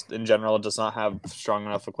just in general does not have strong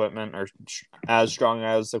enough equipment or as strong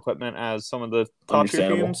as equipment as some of the top tier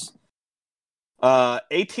teams.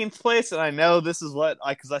 18th place, and I know this is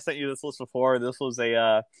because I sent you this list before. This was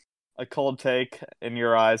a cold take in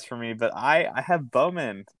your eyes for me, but I have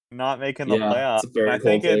Bowman not making the playoffs.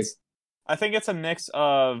 I think it's a mix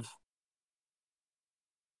of.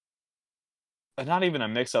 Not even a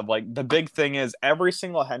mix of, like, the big thing is every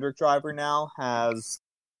single Hendrick driver now has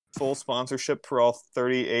full sponsorship for all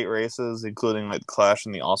 38 races, including like Clash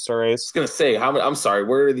and the All-Star race. I was going to say, I'm sorry,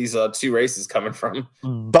 where are these 2 races coming from?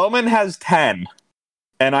 Bowman has 10.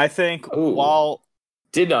 And I think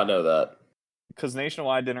did not know that. Because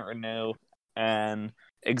Nationwide didn't renew and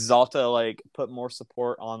Exalta, like, put more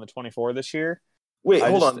support on the 24 this year. Wait,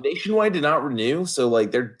 hold on. Nationwide did not renew? So, like,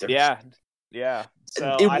 they're Yeah.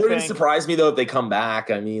 So it wouldn't surprise me though if they come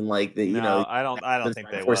back. I mean, like I don't think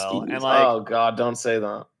they will. And oh god, don't say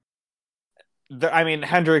that. I mean,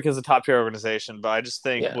 Hendrick is a top tier organization, but I just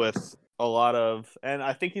think with a lot of, and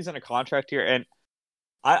I think he's in a contract here, and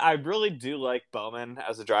I really do like Bowman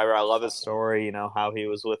as a driver. I love his story. How he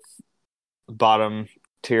was with bottom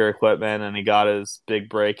tier equipment and he got his big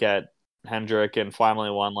break at Hendrick and finally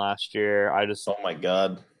won last year. Oh my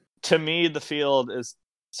god. To me, the field is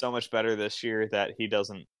so much better this year that he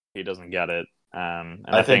doesn't get it. And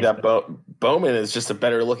I think that Bowman is just a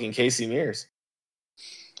better looking Casey Mears.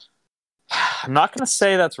 I'm not going to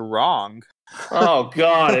say that's wrong. Oh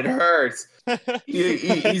God, it hurts.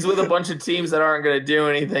 He's with a bunch of teams that aren't going to do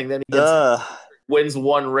anything. Then he wins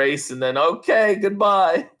one race, and then okay,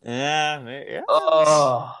 goodbye. Yeah.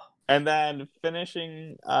 Oh. And then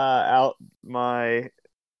finishing out my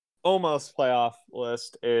almost playoff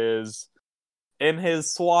list is in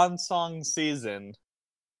his swan song season,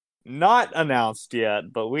 not announced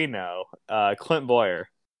yet, but we know, Clint Bowyer.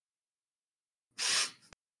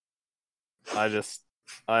 I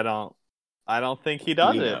don't think he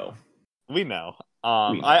does it. We know.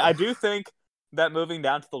 I do think that moving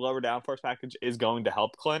down to the lower downforce package is going to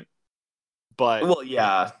help Clint, but well,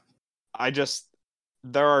 yeah,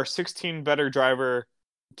 there are 16 better driver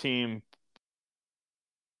team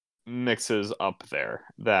mixes up there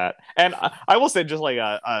and I will say, just like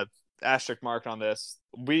a asterisk mark on this,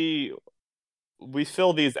 we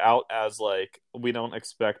fill these out as like we don't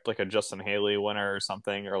expect like a Justin Haley winner or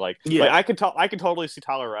something, or like I could totally see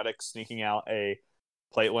Tyler Reddick sneaking out a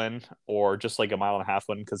plate win or just like a mile and a half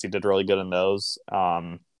win because he did really good in those.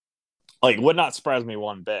 Like would not surprise me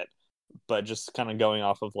one bit, but just kind of going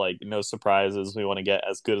off of like no surprises, we want to get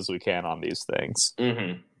as good as we can on these things.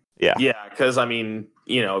 Mm-hmm. Yeah, because I mean,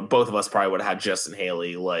 both of us probably would have had Justin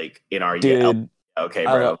Haley like in our okay,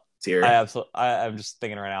 bro. I'm just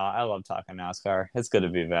thinking right now. I love talking NASCAR. It's good to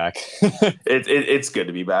be back. It's good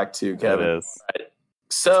to be back too, Kevin. It is. Right.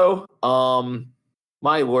 So,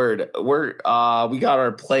 my word, we got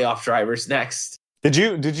our playoff drivers next. Did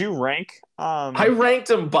you rank? I ranked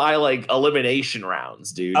them by like elimination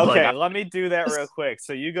rounds, dude. Okay, let me do that real quick.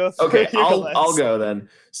 So you go through. Okay, I'll go then.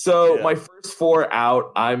 So my first four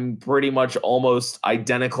out, I'm pretty much almost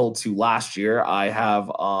identical to last year. I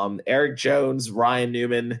have Eric Jones, Ryan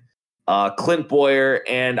Newman, Clint Bowyer,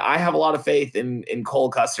 and I have a lot of faith in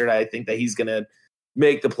Cole Custer. I think that he's gonna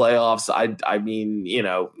make the playoffs. I mean,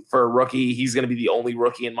 for a rookie, he's gonna be the only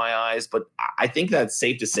rookie in my eyes. But I think that's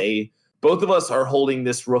safe to say both of us are holding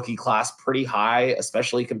this rookie class pretty high,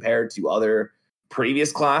 especially compared to other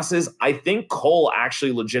previous classes. I think Cole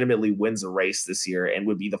actually legitimately wins a race this year and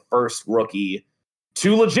would be the first rookie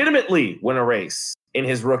to legitimately win a race in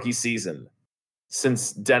his rookie season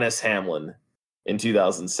since Dennis Hamlin in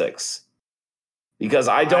 2006. Because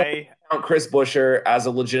I don't count Chris Buescher as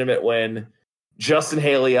a legitimate win. Justin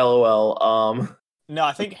Haley, LOL. No,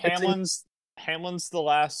 I think Hamlin's the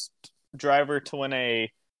last driver to win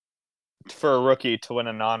for a rookie to win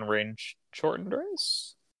a non-range shortened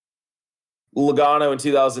race. Logano in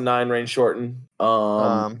 2009 range shortened.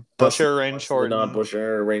 Buescher range shortened. Not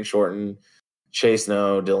Buescher range shortened. Chase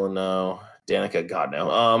no. Dylan no. Danica God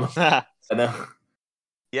no. I know.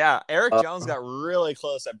 Yeah, Eric Jones got really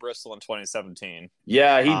close at Bristol in 2017.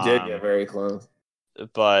 Yeah, he did get very close.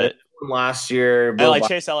 But last year,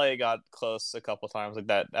 Chase Elliott got close a couple times, like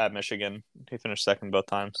that at Michigan. He finished second both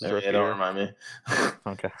times. Don't remind me.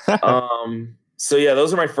 Okay. So yeah,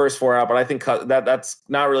 those are my first four out, but I think that's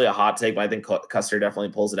not really a hot take, but I think Custer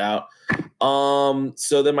definitely pulls it out.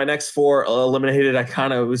 So then my next four eliminated, I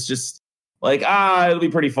kind of was just like, it'll be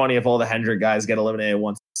pretty funny if all the Hendrick guys get eliminated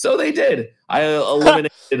once. So they did. I eliminated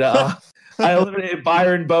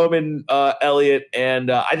Byron, Bowman, Elliott, and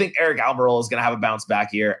I think Eric Almirola is going to have a bounce back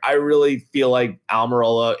here. I really feel like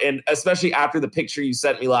Almirola, and especially after the picture you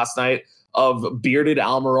sent me last night of bearded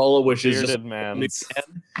Almirola, which is just man.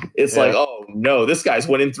 It's like, oh no, this guy's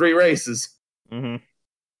winning 3 races. Mm-hmm.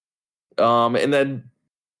 And then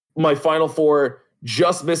my final four,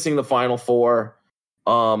 just missing the final four.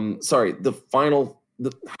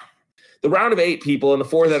 The round of 8 people, and the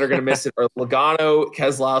 4 that are going to miss it are Logano,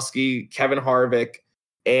 Keselowski, Kevin Harvick,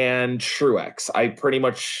 and Truex. I pretty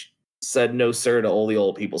much said no sir to all the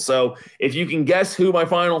old people. So if you can guess who my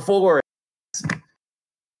final 4 is,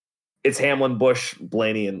 it's Hamlin, Busch,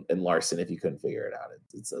 Blaney, and Larson. If you couldn't figure it out,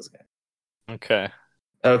 it's those guys. Okay.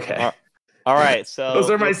 All right. So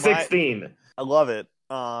those are my 16. I love it.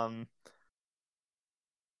 I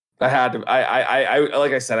had to. I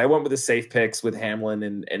like I said, I went with the safe picks with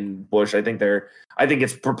Hamlin and Busch. I think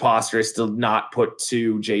it's preposterous to not put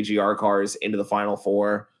 2 JGR cars into the final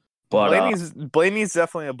 4. But Blaney's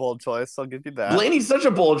definitely a bold choice. I'll give you that. Blaney's such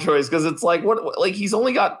a bold choice because it's like he's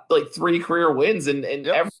only got like 3 career wins, and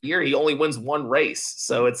every year he only wins 1 race.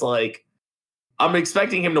 So it's like I'm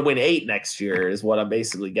expecting him to win 8 next year. Is what I'm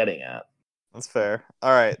basically getting at. That's fair.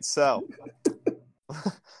 All right, so.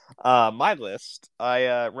 My list,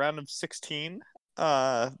 round of 16,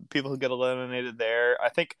 people who get eliminated there.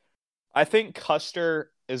 I think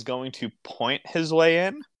Custer is going to point his way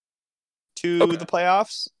in to the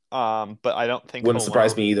playoffs. But I don't think wouldn't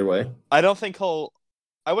surprise me either way. I don't think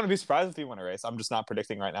I wouldn't be surprised if he won a race. I'm just not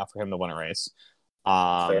predicting right now for him to win a race.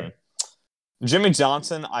 Jimmy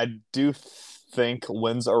Johnson, I do think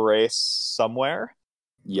wins a race somewhere.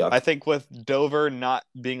 Yeah. I think with Dover not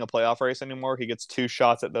being a playoff race anymore, he gets 2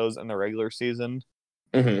 shots at those in the regular season.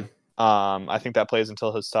 Mm-hmm. I think that plays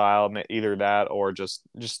into his style, either that or just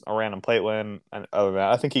a random plate win. And other than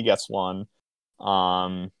that, I think he gets one.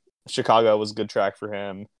 Chicago was a good track for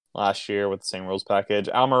him last year with the same rules package.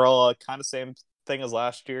 Almirola, kind of same thing as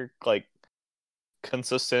last year, like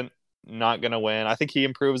consistent, not going to win. I think he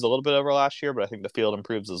improves a little bit over last year, but I think the field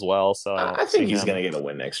improves as well. So I think he's going to get a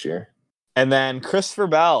win next year. And then Christopher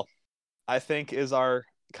Bell, I think, is our,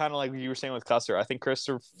 kind of like you were saying with Custer, I think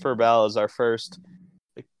Christopher Bell is our first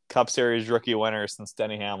Cup Series rookie winner since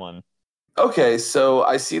Denny Hamlin. Okay, so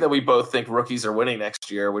I see that we both think rookies are winning next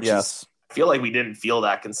year, which is, I feel like we didn't feel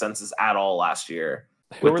that consensus at all last year.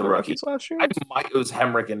 Who were the rookies last year? It was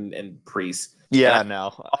Hemrick and Priest. Yeah,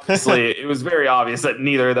 no. Obviously, it was very obvious that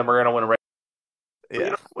neither of them are going to win a race.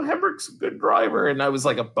 Yeah, Hemrick's a good driver, and I was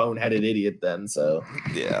like a boneheaded idiot then. So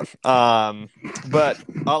yeah, but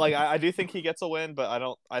like I do think he gets a win,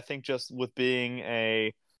 but I think just with being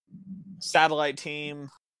a satellite team,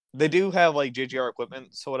 they do have like JGR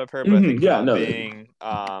equipment, so what I've heard. But I think being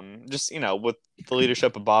just with the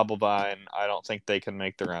leadership of Bob Levine, I don't think they can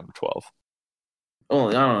make the round of 12. Well,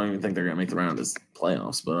 I don't even think they're going to make the round of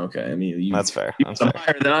playoffs, but okay. I mean, that's fair. That's fair.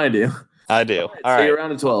 Higher than I do. I do. All right. Your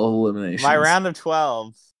round of 12 eliminations. My round of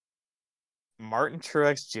 12, Martin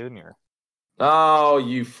Truex Jr. Oh,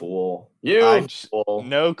 you fool. You fool.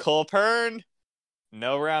 No Cole Pern,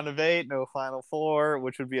 no round of 8, no Final 4,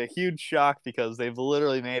 which would be a huge shock because they've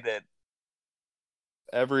literally made it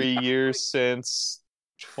every year since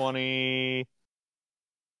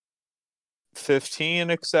 2015,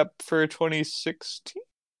 except for 2016.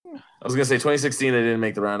 I was going to say 2016, they didn't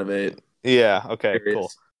make the round of 8. Yeah, okay, cool.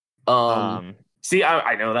 See,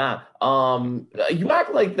 I know that. You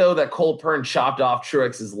act like though that Cole Pern chopped off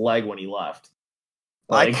Truex's leg when he left.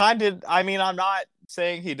 Like, I'm not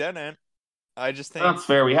saying he didn't. I just think that's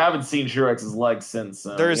fair. We haven't seen Truex's leg since.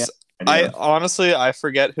 I honestly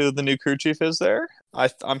forget who the new crew chief is there.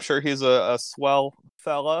 I'm sure he's a swell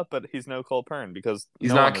fella, but he's no Cole Pern because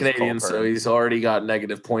he's not Canadian, so he's already got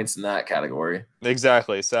negative points in that category.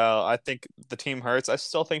 Exactly. So I think the team hurts. I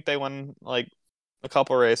still think they won like a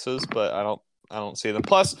couple races, but I don't see them.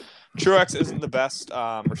 Plus, Truex isn't the best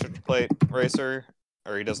restrictor plate racer,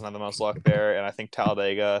 or he doesn't have the most luck there. And I think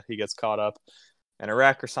Talladega, he gets caught up in a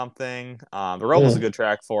wreck or something. The Roval's a good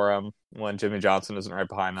track for him when Jimmy Johnson isn't right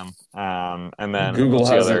behind him. And then Google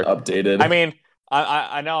hasn't updated. I mean,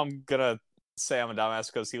 I know I'm gonna say I'm a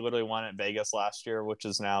dumbass because he literally won at Vegas last year, which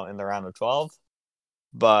is now in the round of 12.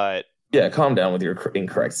 But yeah, calm down with your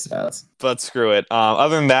incorrect stats. But screw it.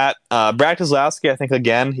 Other than that, Brad Keselowski, I think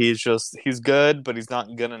again he's good, but he's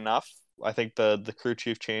not good enough. I think the crew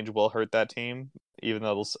chief change will hurt that team, even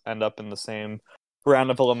though they'll end up in the same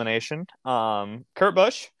round of elimination. Kurt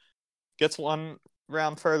Busch gets one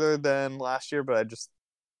round further than last year, but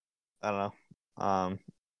I don't know.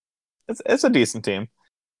 It's a decent team.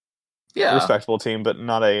 Yeah, respectable team, but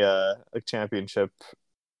not a championship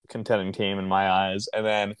contending team in my eyes. And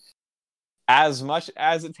then, as much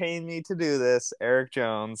as it pained me to do this, Eric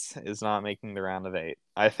Jones is not making the round of 8.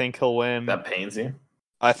 I think he'll win. That pains you?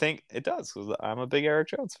 I think it does because I'm a big Eric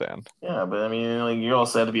Jones fan. Yeah, but I mean, like, you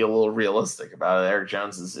also had to be a little realistic about it. Eric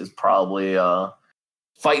Jones is probably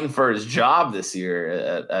fighting for his job this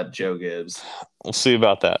year at Joe Gibbs. We'll see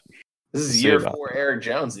about that. This is year 4 Eric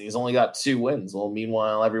Jones, and he's only got 2 wins. Well,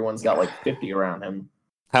 meanwhile, everyone's got like 50 around him.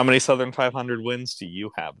 How many Southern 500 wins do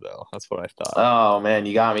you have, though? That's what I thought. Oh, man,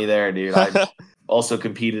 you got me there, dude. I also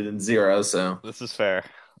competed in 0, so. This is fair.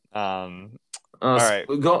 All right.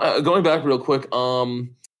 Going back real quick,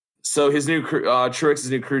 so his new Truex's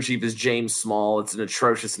new crew chief is James Small. It's an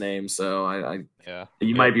atrocious name, so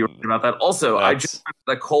you might be right about that. Also, I just heard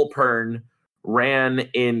that Cole Pern ran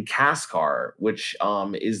in CASCAR, which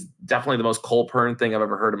is definitely the most Cole Pern thing I've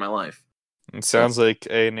ever heard in my life. It sounds like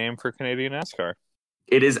a name for Canadian NASCAR.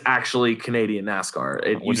 It is actually Canadian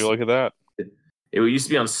NASCAR. Would you look at that? It used to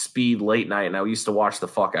be on Speed late night, and I used to watch the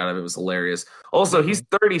fuck out of it. It was hilarious. Also, he's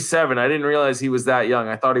 37. I didn't realize he was that young.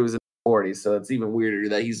 I thought he was in his 40s, so it's even weirder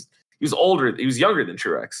that he was older. He was younger than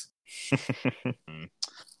Truex.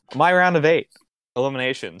 My round of 8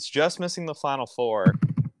 eliminations, just missing the final 4.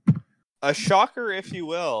 A shocker, if you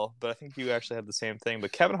will, but I think you actually have the same thing.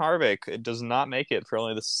 But Kevin Harvick does not make it for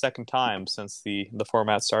only the second time since the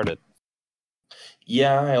format started.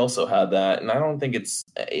 Yeah, I also had that, and I don't think it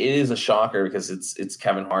is a shocker because it's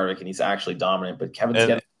Kevin Harvick and he's actually dominant. But Kevin's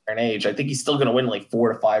getting an age. I think he's still going to win like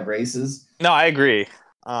 4 to 5 races. No, I agree.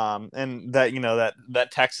 And that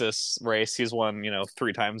that Texas race, he's won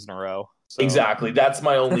 3 times in a row. So, Exactly. That's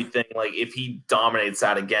my only thing. Like, if he dominates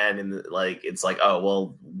that again, and like, it's like, oh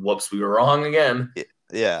well, whoops, we were wrong again.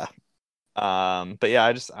 yeah. But yeah,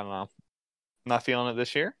 I don't know. Not feeling it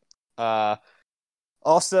this year.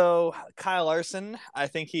 Also, Kyle Larson, I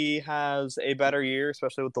think he has a better year,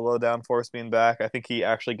 especially with the low downforce being back. I think he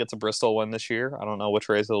actually gets a Bristol win this year. I don't know which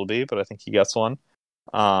race it'll be, but I think he gets one.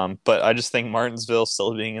 But I just think Martinsville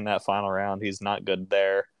still being in that final round, he's not good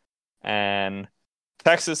there. And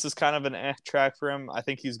Texas is kind of an track for him. I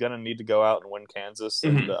think he's going to need to go out and win Kansas.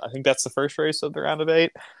 And I think that's the first race of the round of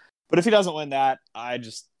 8. But if he doesn't win that, I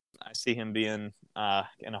see him being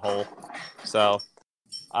in a hole. So,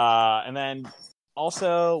 and then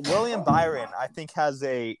also William Byron, I think, has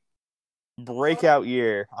a breakout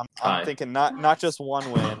year. I'm thinking not just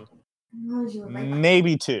one win,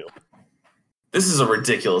 maybe 2. This is a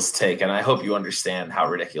ridiculous take, and I hope you understand how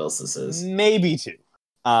ridiculous this is. Maybe 2.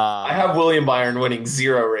 I have William Byron winning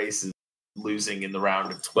 0 races, losing in the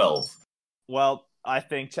round of 12. Well, I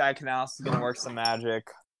think Chad Knaus is going to work some magic.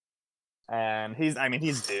 And he's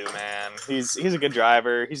due, man. He's a good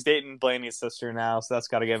driver. He's dating Blaney's sister now, so that's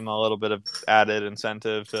got to give him a little bit of added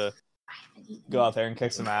incentive to go out there and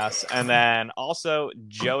kick some ass. And then also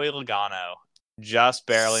Joey Logano, just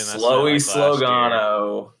barely missed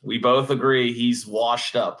Logano. We both agree he's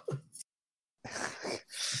washed up.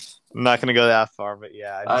 I'm not going to go that far, but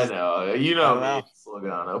yeah. I know. You know me,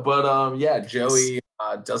 Logano. But, yeah, Joey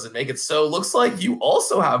doesn't make it. So, looks like you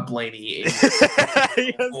also have Blaney.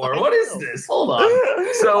 What is this? Hold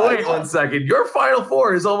on. So, wait 1 second. Your Final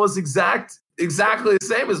Four is almost exactly the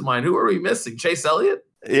same as mine. Who are we missing? Chase Elliott?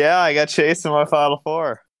 Yeah, I got Chase in my Final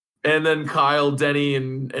Four. And then Kyle, Denny,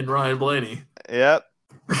 and Ryan Blaney. Yep.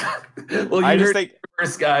 Well, you heard it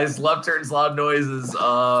first, guys. Left Turns Loud Noises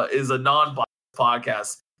is a non-biased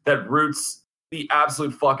podcast that roots the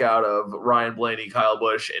absolute fuck out of Ryan Blaney, Kyle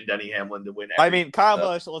Busch, and Denny Hamlin to win. Kyle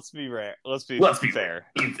Busch. Let's be fair.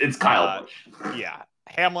 It's Kyle Busch. Yeah,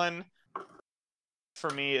 Hamlin for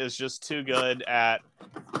me is just too good at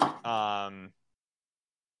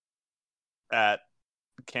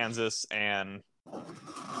Kansas and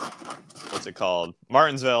what's it called,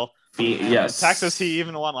 Martinsville. Yes, Texas. He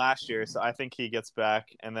even won last year, so I think he gets back.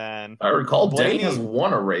 And then I recall Denny has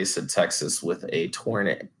won a race at Texas with a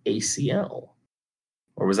torn ACL,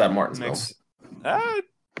 or was that Martinsville?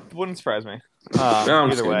 Wouldn't surprise me.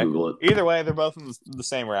 Either way, they're both in the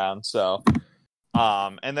same round. So,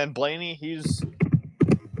 and then Blaney, he's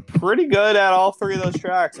pretty good at all 3 of those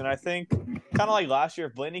tracks, and I think kind of like last year,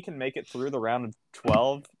 if Blaney can make it through the round of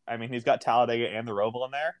 12, I mean, he's got Talladega and the Roval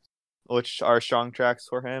in there, which are strong tracks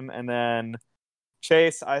for him. And then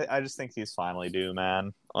Chase, I just think he's finally due,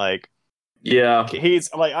 man. Like, yeah,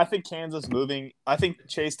 he's like, I think Kansas moving. I think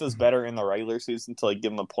Chase does better in the regular season to like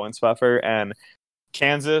give him a points buffer, and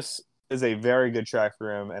Kansas is a very good track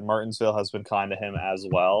for him, and Martinsville has been kind to him as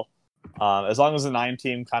well. As long as the 9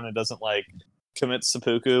 team kind of doesn't like commit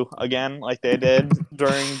seppuku again like they did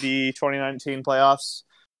during the 2019 playoffs,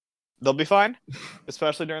 they'll be fine,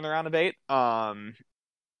 especially during the round of 8.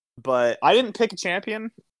 But I didn't pick a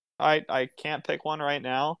champion. I can't pick one right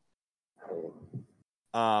now.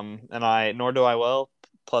 And nor do I will.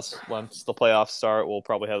 Plus, once the playoffs start, we'll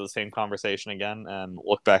probably have the same conversation again and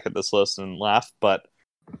look back at this list and laugh. But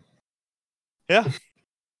yeah,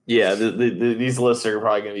 these lists are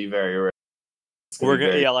probably going to be very rare.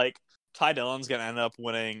 Like Ty Dillon's going to end up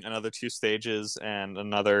winning another 2 stages and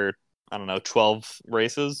another, 12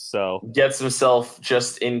 races. So gets himself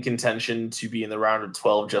just in contention to be in the round of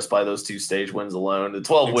 12 just by those 2 stage wins alone. The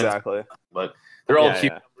 12 wins, but they're all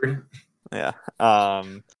cute. Yeah.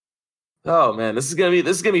 Oh man, this is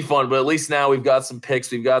gonna be fun. But at least now we've got some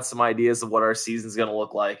picks, we've got some ideas of what our season's gonna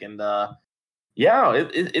look like, and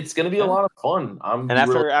it's gonna be a lot of fun.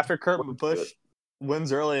 After Kurt Busch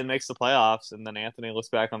wins early and makes the playoffs, and then Anthony looks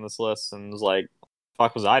back on this list and is like,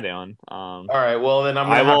 "Fuck, was I doing?" All right, well then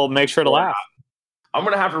I will make sure to laugh. I'm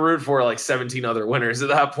gonna have to root for like 17 other winners at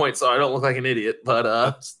that point, so I don't look like an idiot.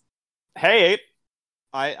 But hey,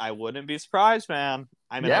 I wouldn't be surprised, man.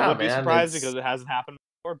 I would be surprised because it hasn't happened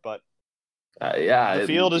before, but the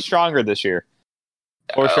field is stronger this year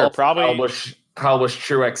for sure. Probably Kyle Busch,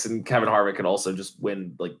 Truex, and Kevin Harvick could also just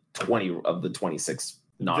win like 20 of the 26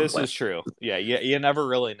 This is true. Yeah, you never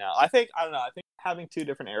really know. I think having 2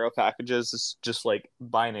 different aero packages is just like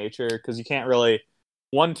by nature, because you can't really,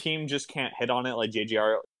 one team just can't hit on it like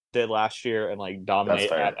JGR did last year and like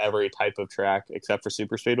dominate at every type of track except for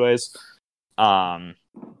super speedways.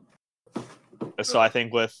 So I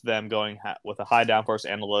think with them going with a high downforce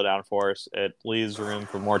and a low downforce, it leaves room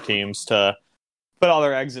for more teams to put all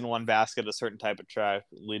their eggs in one basket. A certain type of track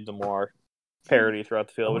lead to more parity throughout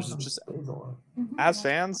the field, which is just, as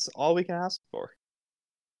fans, all we can ask for.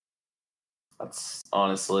 That's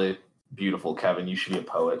honestly beautiful, Kevin. You should be a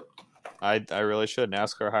poet. I really should.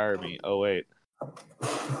 NASCAR hire me. Oh, wait.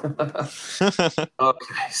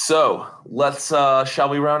 Okay, so let's shall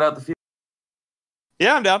we round out the field?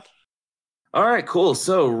 Yeah, I'm down. All right, cool.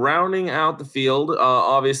 So rounding out the field,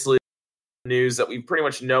 obviously news that we've pretty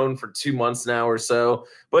much known for 2 months now or so,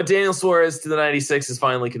 but Daniel Suarez to the 96 is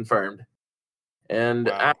finally confirmed. And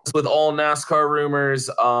Wow. as with all NASCAR rumors,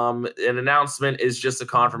 an announcement is just a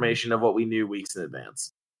confirmation of what we knew weeks in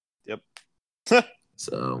advance. Yep.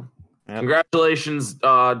 So Yep. congratulations,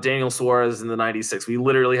 Daniel Suarez in the 96. We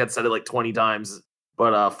literally had said it like 20 times,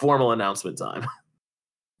 but formal announcement time.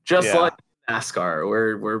 Just Yeah. like NASCAR,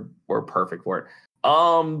 we're perfect for it.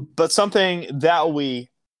 But something that we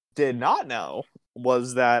did not know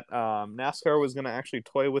was that NASCAR was going to actually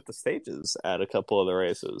toy with the stages at a couple of the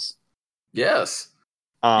races. Yes.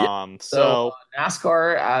 So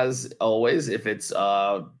NASCAR, as always, if it's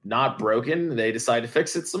not broken, they decide to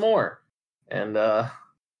fix it some more. And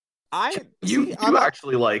you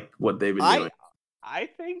actually like what they've been doing. I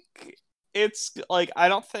think it's like, I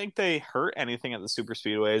don't think they hurt anything at the super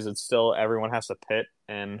speedways. It's still, everyone has to pit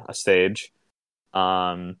in a stage,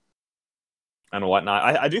 and whatnot.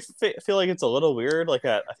 I do feel like it's a little weird. Like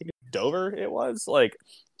I think Dover, it was like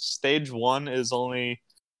stage 1 is only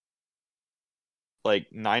like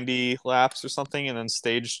 90 laps or something, and then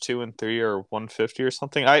stage 2 and 3 are 150 or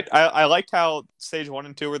something. I liked how stage 1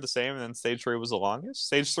 and 2 were the same, and then stage 3 was the longest.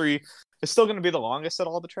 Stage 3 is still going to be the longest at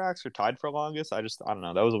all the tracks, or tied for longest. I don't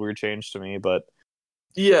know. That was a weird change to me, but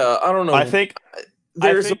yeah, I don't know. I think it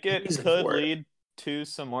reason could for it. lead to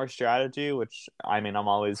some more strategy, which I mean, I'm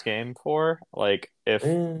always game for. Like, if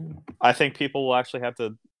I think people will actually have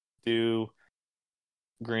to do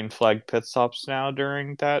green flag pit stops now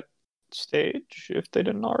during that stage if they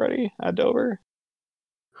didn't already at Dover,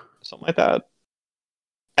 something like that.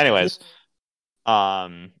 Anyways, I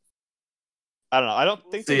don't know. I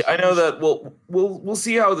don't think. I know that we'll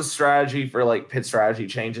see how the strategy for like pit strategy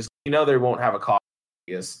changes. You know, they won't have a cost,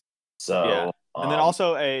 so yeah. And then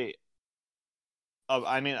also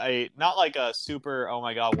not like a super, oh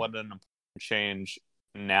my god, what an important change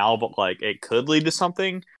now, but like it could lead to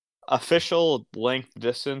something. Official length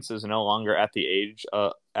distance is no longer at the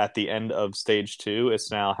end of stage 2. It's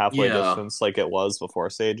now halfway distance, like it was before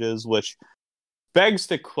stages, which begs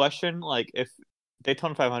the question, like, if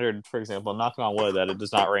Daytona 500, for example, knocking on wood that it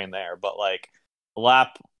does not rain there, but like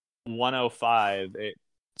lap 105,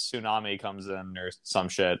 tsunami comes in or some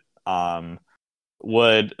shit.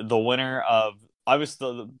 Would the winner of,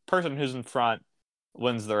 obviously the person who's in front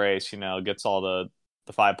wins the race, gets all the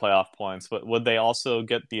 5 playoff points, but would they also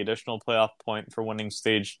get the additional playoff point for winning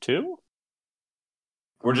stage 2?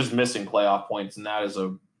 We're just missing playoff points, and that is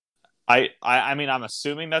I mean, I'm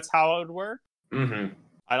assuming that's how it would work. Mm-hmm.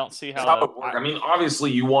 I don't see how it would work. I mean,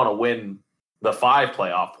 obviously, you want to win the 5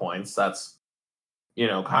 playoff points. That's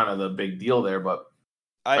kind of the big deal there. But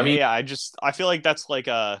I feel like that's like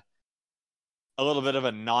a little bit of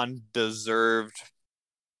a non-deserved.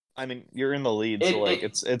 I mean, you're in the lead, so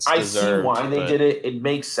it's I deserved. see why they did it. It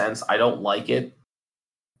makes sense. I don't like it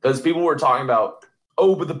because people were talking about,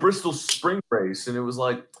 but the Bristol Spring Race, and it was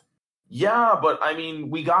like, yeah, but I mean,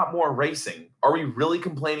 we got more racing. Are we really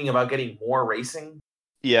complaining about getting more racing?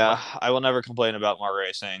 Yeah, I will never complain about more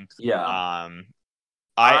racing. Yeah.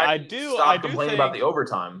 I do complain about the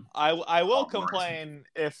overtime. I will complain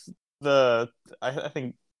if I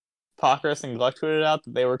think Pockris and Gluck tweeted out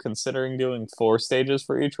that they were considering doing 4 stages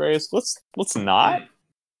for each race. Let's not.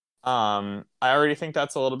 I already think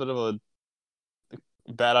that's a little bit of a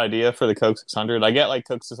bad idea for the Coke 600. I get like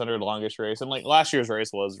Coke 600 longest race, and like last year's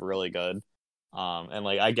race was really good. And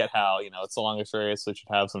like I get how it's the longest race, so it should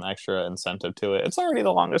have some extra incentive to it. It's already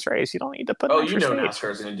the longest race. You don't need to put. NASCAR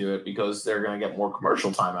is going to do it because they're going to get more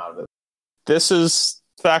commercial time out of it. This is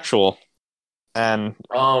factual, and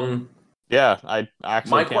yeah, I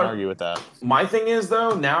actually can't argue with that. My thing is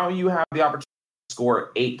though, now you have the opportunity to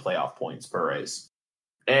score 8 playoff points per race,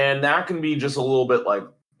 and that can be just a little bit like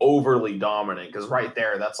overly dominant because right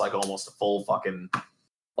there, that's like almost a full fucking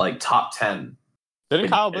like top 10. Didn't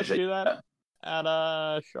Kyle Busch do that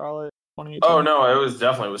at Charlotte 2018? Oh no, it was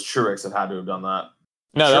Truex that had to have done that.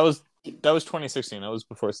 No, that was 2016. That was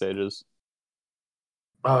before stages.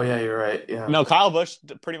 Oh yeah, you're right. Yeah. No, Kyle Busch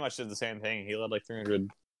pretty much did the same thing. He led like 300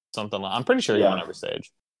 something. I'm pretty sure he won every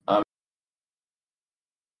stage.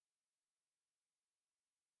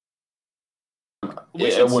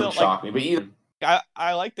 It wouldn't shock me, but either.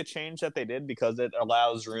 I like the change that they did because it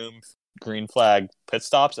allows room green flag pit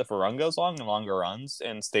stops if a run goes long and longer runs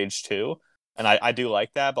in stage 2. and I do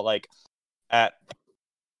like that. But like at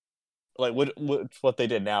like what they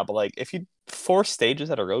did now, but like if you 4 stages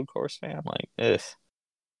at a road course, man, like I'm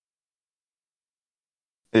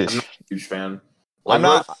not a huge fan. Like, I'm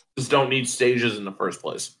not. Just don't need stages in the first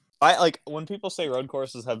place. I like when people say road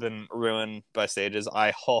courses have been ruined by stages.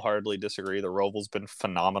 I wholeheartedly disagree. The Roval's been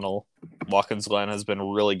phenomenal. Watkins Glen has been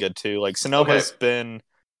really good too. Like Sonoma's been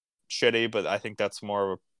shitty, but I think that's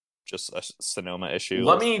more of just a Sonoma issue.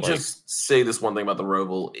 Let me just say this one thing about the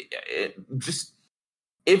Roval.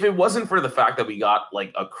 If it wasn't for the fact that we got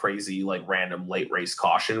like a crazy like random late race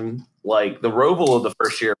caution, like the Roval of the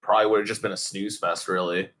first year probably would have just been a snooze fest,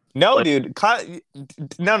 really. No, like, dude.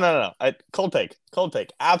 No. Cold take.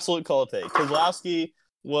 Absolute cold take. Kozlowski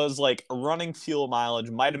was like running fuel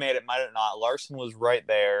mileage. Might have made it, might have not. Larson was right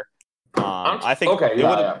there. I think it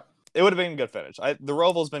would have been a good finish. The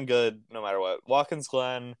Roval's been good no matter what. Watkins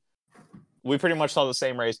Glen, we pretty much saw the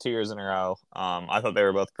same race 2 years in a row. I thought they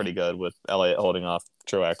were both pretty good with Elliott holding off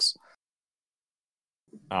Truex.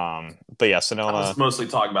 But yeah, Sonoma. I was mostly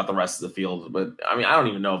talking about the rest of the field, but I mean, I don't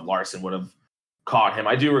even know if Larson would have caught him.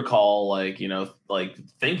 I do recall, like, you know, like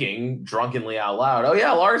thinking drunkenly out loud, "Oh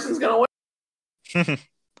yeah, Larson's gonna win."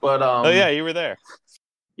 But oh yeah, you were there.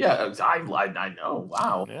 Yeah, I know.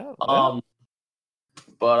 Wow. Yeah.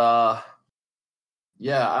 But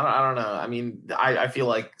yeah, I don't know. I mean, I feel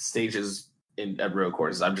like stages at road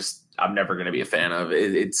courses, I'm never gonna be a fan of.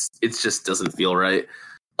 It just doesn't feel right.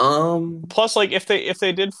 Plus, like if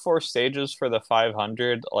they did 4 stages for the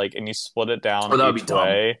 500, like, and you split it down each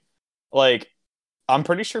way, like, I'm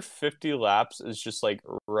pretty sure 50 laps is just like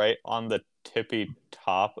right on the tippy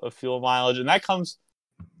top of fuel mileage, and that comes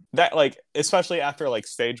like especially after like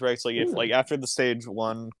stage breaks. Like if like after the stage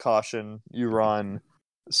 1 caution, you run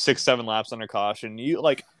 6-7 laps under caution, you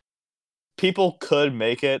like people could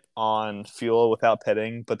make it on fuel without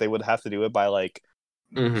pitting, but they would have to do it by like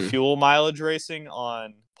fuel mileage racing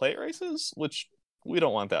on plate races, which we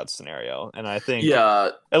don't want that scenario. And I think,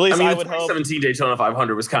 at least I would hope. 2017 Daytona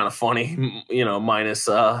 500 was kind of funny, you know, minus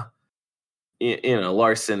you know,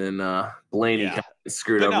 Larson and Blaney kind of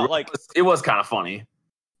screwed up. No, like, it was kind of funny.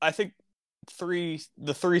 I think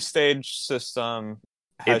the 3-stage system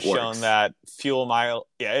has shown that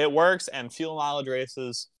it works, and fuel mileage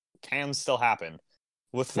races can still happen.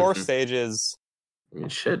 With 4 stages, I mean,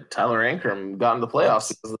 shit, Tyler Ankrum got in the playoffs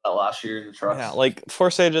because of that last year in the trucks. Yeah, like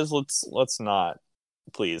 4 stages. Let's not,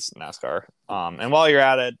 please, NASCAR. And while you're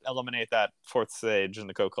at it, eliminate that 4th stage in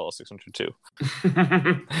the Coca-Cola 602.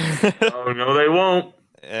 Oh no, they won't.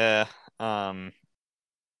 Yeah.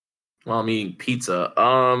 Well, I'm eating pizza.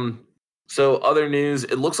 So other news,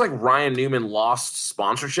 it looks like Ryan Newman lost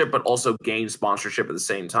sponsorship, but also gained sponsorship at the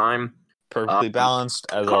same time. Perfectly balanced,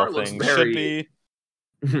 as all things should be.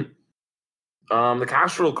 The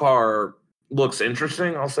Castrol car looks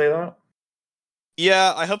interesting, I'll say that.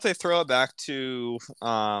 Yeah, I hope they throw it back to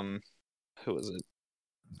who was it?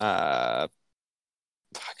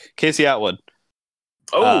 Casey Atwood.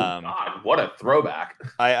 Oh God, what a throwback.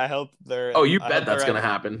 I hope they're you bet that's gonna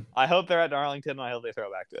happen. I hope they're at Darlington, and I hope they throw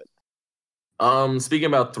back to it. Speaking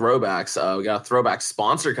about throwbacks, we got a throwback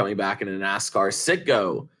sponsor coming back into NASCAR.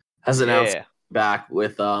 Citgo has announced back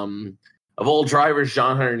with of old drivers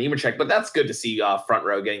John Hunter Nemechek, but that's good to see Front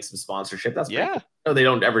Row getting some sponsorship. That's pretty cool. I know they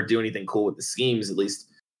don't ever do anything cool with the schemes, at least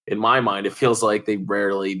in my mind. It feels like they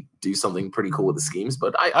rarely do something pretty cool with the schemes,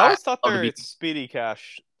 but I always thought their Speedy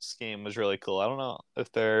Cash scheme was really cool. I don't know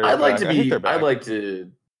if they're I'd like to be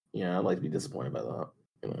disappointed by that.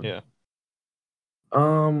 You know? Yeah.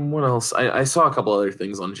 What else? I saw a couple other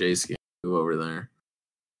things on JScan over there.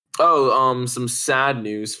 Oh, some sad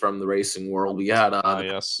news from the racing world. We had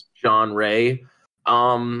John Ray.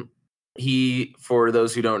 He, for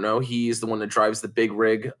those who don't know, he's the one that drives the big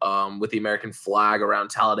rig with the American flag around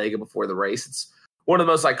Talladega before the race. It's one of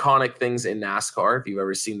the most iconic things in NASCAR. If you've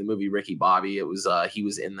ever seen the movie Ricky Bobby, it was he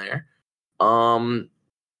was in there.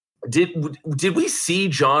 Did we see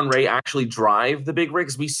John Ray actually drive the big rig?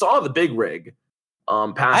 Because we saw the big rig.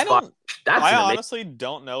 I honestly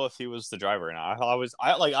don't know if he was the driver or not.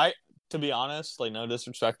 To be honest, like, no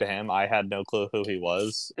disrespect to him, I had no clue who he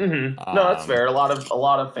was. No, that's fair. A lot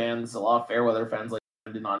of fans, a lot of Fairweather fans, like,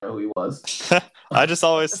 did not know who he was. I just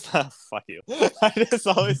always thought, fuck you. I just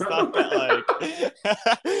always thought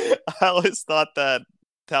that, I always thought that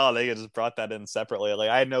Talladega just brought that in separately. Like,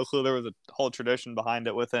 I had no clue there was a whole tradition behind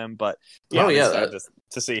it with him, but just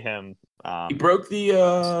to see him, he broke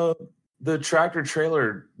the tractor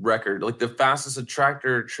trailer record, like the fastest a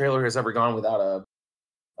tractor trailer has ever gone without it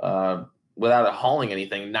hauling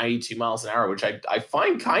anything, 92 miles an hour, which I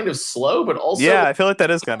find kind of slow, but also I feel like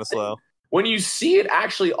that is kind of slow. when you see it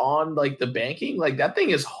actually on like the banking, like that thing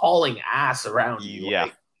is hauling ass around you. Yeah.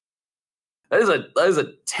 Like, that is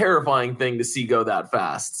a terrifying thing to see go that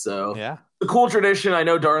fast. So Yeah. the cool tradition. I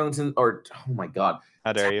know Darlington, or oh my god,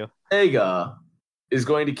 How dare you? Talladega is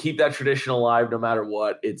going to keep that tradition alive no matter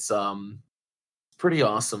what. It's pretty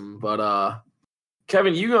awesome. But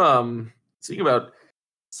Kevin, you speaking about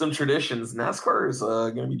some traditions, NASCAR is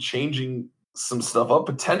going to be changing some stuff up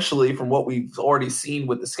potentially from what we've already seen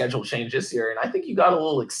with the schedule change this year. And I think you got a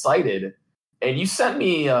little excited, and you sent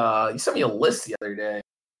me a list the other day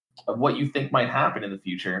of what you think might happen in the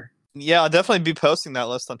future. Yeah, I'll definitely be posting that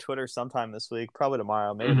list on Twitter sometime this week, probably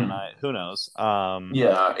tomorrow, maybe tonight. Who knows?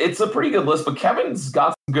 Yeah, it's a pretty good list, but Kevin's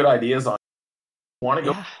got some good ideas on it. Want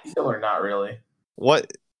to go detail or not really?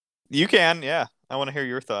 What you can, yeah. I want to hear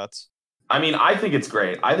your thoughts. I mean, I think it's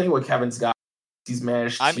great. I think what Kevin's got, he's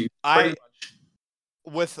managed to pretty much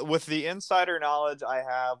with the insider knowledge I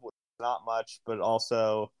have, not much, but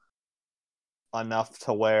also enough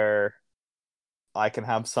to where I can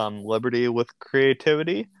have some liberty with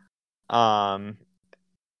creativity.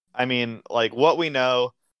 I mean, like what we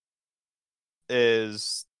know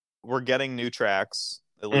is we're getting new tracks.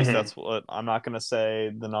 At least that's what I'm not going to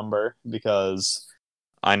say the number because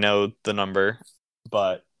I know the number,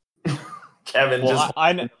 but Kevin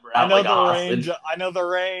I know like the range. I know the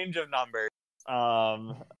range of numbers.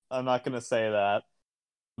 I'm not going to say that,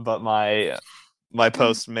 but my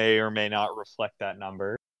post may or may not reflect that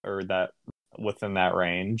number or that within that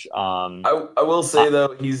range. I will say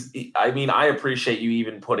though, I appreciate you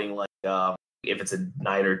even putting like if it's a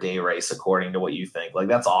night or day race according to what you think. Like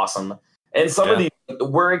that's awesome. And some of these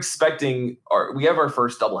we're expecting we have our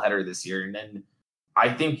first doubleheader this year, and then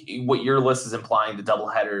I think what your list is implying the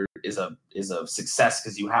doubleheader is a success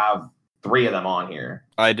because you have 3 of them on here.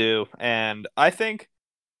 I do, and I think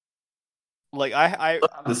like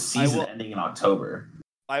the season ending in October.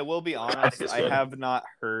 I will be honest, I have not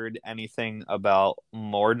heard anything about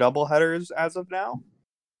more doubleheaders as of now.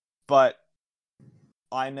 But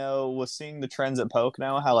I know with seeing the trends at Poke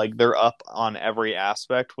now, how like they're up on every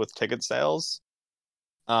aspect with ticket sales.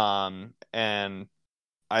 And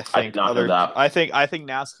I think I think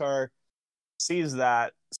NASCAR sees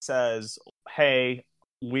that, says, "Hey,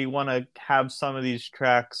 we want to have some of these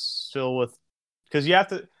tracks still with," because you have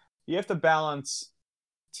to balance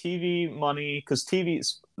TV money, because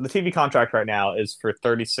the TV contract right now is for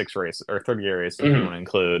 36 races or 38 races if you want to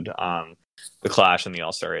include the Clash and the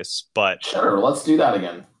All-Star race. But sure, let's do that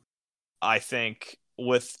again. I think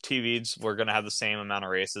with TVs we're going to have the same amount of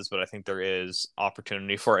races, but I think there is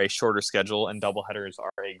opportunity for a shorter schedule, and doubleheaders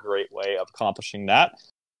are a great way of accomplishing that.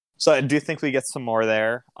 So I do think we get some more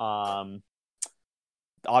there.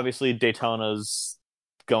 Obviously Daytona's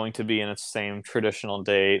going to be in its same traditional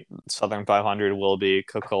date. Southern 500 will be.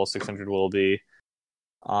 Coca-Cola 600 will be.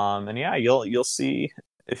 And yeah, you'll see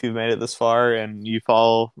if you've made it this far and you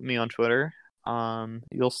follow me on Twitter.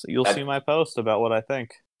 You'll see my post about what I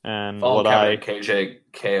think and what KJ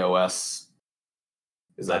KOS.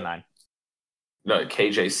 Is that 99? No,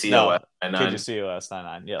 KJCOS. No, KJCOS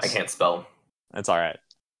 99. Yes, I can't spell. It's all right.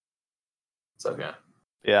 It's okay.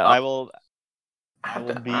 Yeah, I will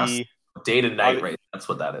be day to night race. That's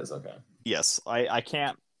what that is. Okay. Yes, I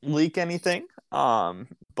can't leak anything. But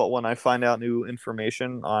when I find out new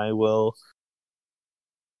information, I will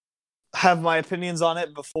have my opinions on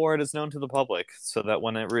it before it is known to the public, so that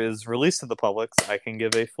when it is released to the public, I can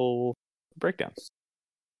give a full breakdown.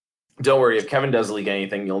 Don't worry, if Kevin does leak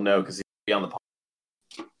anything, you'll know because he'll be on the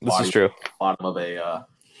this is true. Bottom of a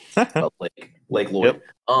Lake Lloyd.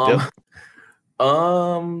 Yep.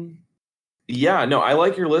 Yeah, no, I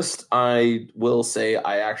like your list. I will say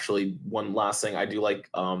one last thing, I do like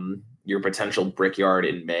your potential Brickyard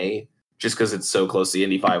in May, just because it's so close to the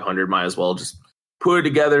Indy 500. Might as well just put it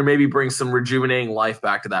together, maybe bring some rejuvenating life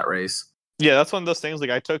back to that race. Yeah, that's one of those things. Like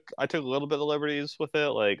I took a little bit of liberties with it.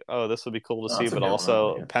 Like, oh, this would be cool to see, but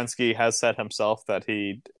also Penske has said himself that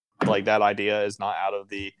he like that idea is not out of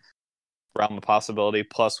the realm of possibility.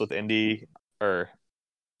 Plus, with Indy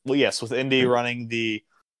with Indy running the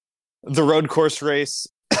road course race,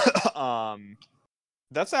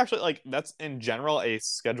 that's actually that's in general a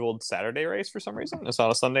scheduled Saturday race for some reason. It's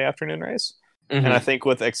not a Sunday afternoon race. Mm-hmm. And I think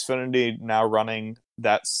with Xfinity now running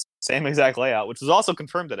that same exact layout, which was also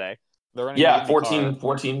confirmed today, they're running 14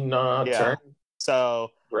 turn. So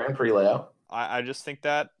Grand Prix layout. I just think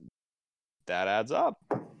that adds up.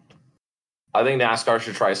 I think NASCAR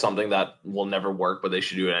should try something that will never work, but they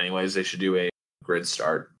should do it anyways. They should do a grid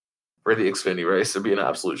start for the Xfinity race. It'd be an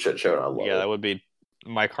absolute shit show. And I love it. That would be.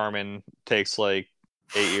 Mike Harmon takes like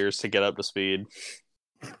 8 years to get up to speed.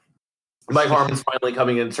 Mike Harmon's finally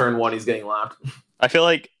coming in turn one. He's getting lapped. I feel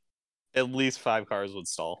like at least 5 cars would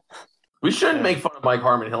stall. We shouldn't make fun of Mike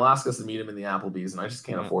Harmon. He'll ask us to meet him in the Applebee's, and I just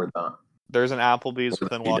can't afford that. There's an Applebee's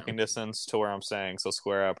within walking distance to where I'm staying, so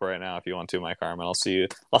square up right now if you want to, Mike Harmon. I'll see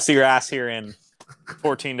your ass here in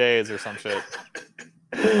 14 days or some shit.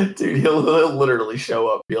 Dude, he'll literally show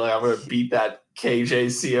up, be like, I'm gonna beat that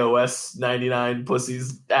KJCOS 99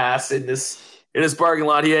 pussy's ass in this parking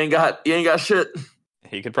lot. He ain't got shit.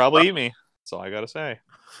 He could probably eat me. That's all I gotta say.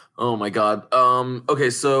 Oh my god. Okay,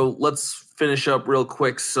 so let's finish up real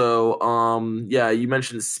quick. So you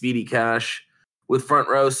mentioned Speedy Cash with Front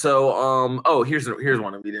Row. So here's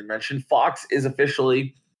one we didn't mention. Fox is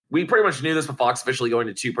officially, we pretty much knew this, but Fox officially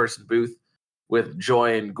going to 2-person booth with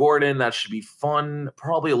Joy and Gordon. That should be fun.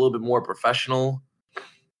 Probably a little bit more professional.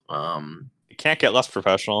 You can't get less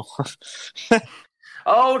professional.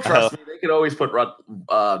 Oh, trust me, they could always put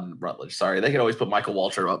Rutledge. Sorry, they could always put Michael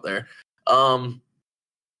Waltrip up there.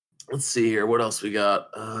 Let's see here. What else we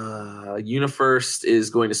got? UniFirst is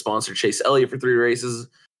going to sponsor Chase Elliott for 3 races.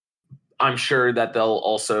 I'm sure that they'll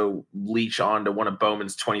also leech on to one of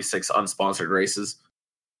Bowman's 26 unsponsored races.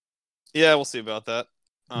 Yeah, we'll see about that.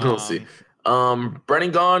 We'll see.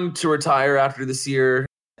 Brennan Gaughan to retire after this year.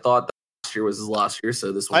 I thought that last year was his last year,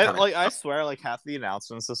 so this one. I swear, like half the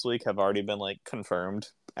announcements this week have already been like confirmed,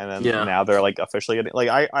 and then now they're like officially getting. Like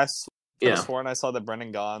I sworn I saw that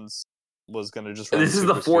Brennan Gaughan's was going to just. This is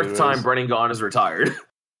the 4th time Brennan Gaughan has retired.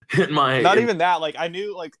 Even that. Like I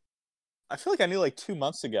knew, like I feel like I knew like 2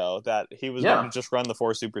 months ago that he was going to just run the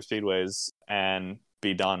 4 super speedways and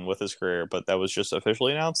be done with his career, but that was just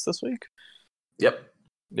officially announced this week. Yep.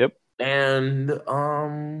 And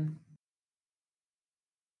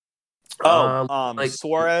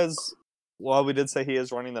Suarez, while we did say he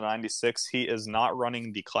is running the 96, he is not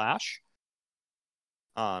running the Clash.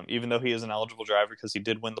 Even though he is an eligible driver because he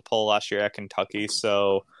did win the pole last year at Kentucky.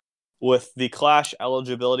 So with the Clash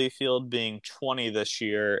eligibility field being 20 this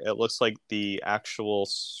year, it looks like the actual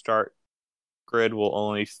start grid will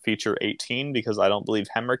only feature 18 because I don't believe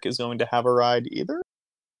Hemrick is going to have a ride either.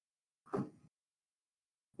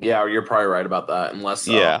 Yeah, you're probably right about that. Unless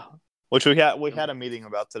which we had a meeting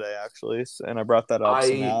about today actually, and I brought that up.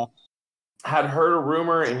 I had heard a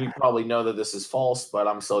rumor, and you probably know that this is false, but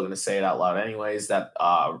I'm still going to say it out loud anyways. That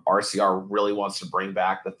RCR really wants to bring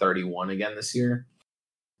back the 31 again this year.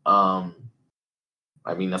 I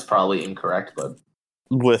mean that's probably incorrect, but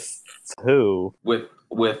with who? With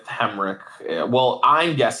Hemrick. Well,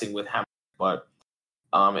 I'm guessing with Hemrick, but.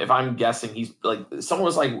 If I'm guessing, he's like someone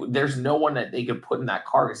was like, "There's no one that they could put in that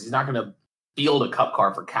car because he's not going to field a Cup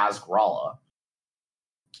car for Kaz Grala."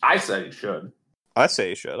 I said he should. I say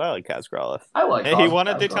he should. I like Kaz Grala. I like. He won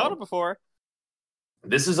at Daytona before.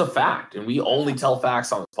 This is a fact, and we only tell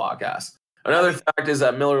facts on this podcast. Another fact is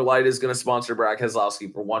that Miller Lite is going to sponsor Brad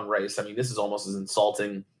Keselowski for 1 race. I mean, this is almost as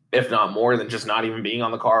insulting, if not more, than just not even being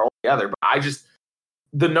on the car altogether. But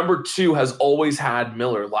the number 2 has always had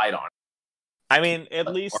Miller Lite on it. I mean,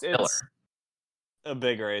 at least it's a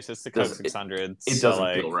big race. It's the Coke 600. It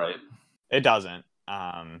doesn't feel right. It doesn't.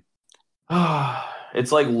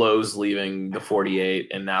 It's like Lowe's leaving the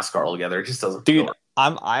 48 and NASCAR altogether. It just doesn't feel right.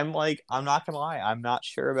 I'm not gonna lie. I'm not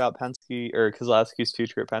sure about Penske or Keselowski's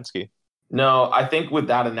future at Penske. No, I think with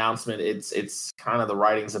that announcement, it's kind of the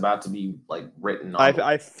writing's about to be like written.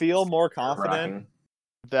 I feel more confident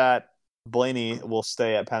that Blaney will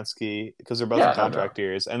stay at Penske because they're both in contract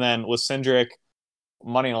years. And then with Cindric,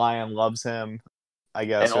 Money Lion loves him, I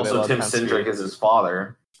guess. And also Tim Cindric is his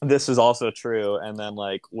father. This is also true. And then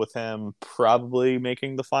like with him probably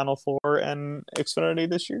making the Final Four and Xfinity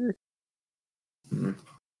this year.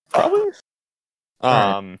 Probably.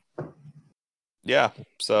 Yeah.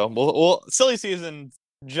 So we'll silly season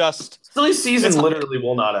literally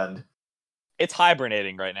will not end. It's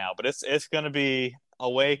hibernating right now, but it's going to be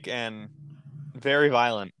awake and very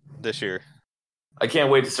violent this year. I can't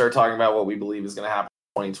wait to start talking about what we believe is going to happen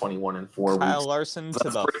in 2021 in 4 weeks. Kyle Larson to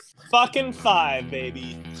the fucking 5,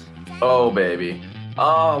 baby. Oh, baby.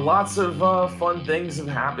 Lots of fun things have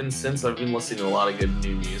happened since I've been listening to a lot of good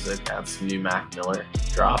new music. Had some new Mac Miller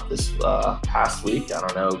drop this past week. I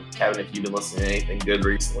don't know, Kevin, if you've been listening to anything good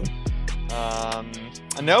recently.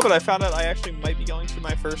 No, but I found out I actually might be going to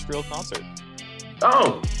my first real concert.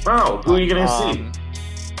 Oh, wow. Who are you going to see?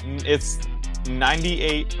 It's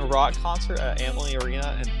 98 Rock concert at Amalie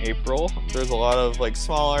Arena in April. There's a lot of like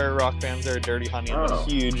smaller rock bands there. Dirty Honey, I'm a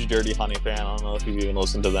huge Dirty Honey fan. I don't know if you've even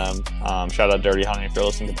listened to them. Shout out Dirty Honey if you're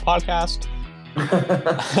listening to the podcast.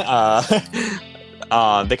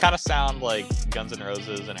 They kind of sound like Guns N'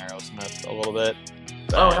 Roses and Aerosmith a little bit.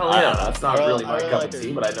 Oh, hell yeah. That's not really my cup like of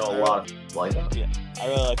tea, but I know a lot of people like that. Yeah, I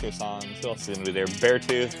really like their songs. Who else is going to be there?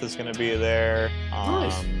 Beartooth is going to be there.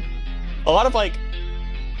 Nice. A lot of like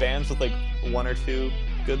bands with like one or two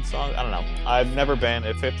good songs. I don't know. I've never been.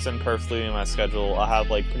 It fits in perfectly in my schedule. I have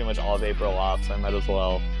like pretty much all of April off, so I might as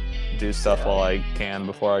well do stuff while I can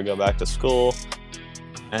before I go back to school.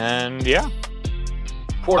 And yeah.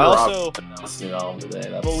 Porter I also announced a new album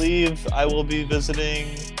today. believe I will be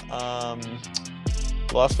visiting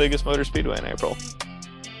Las Vegas Motor Speedway in April.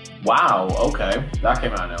 Wow, okay. That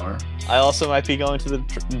came out of nowhere. I also might be going to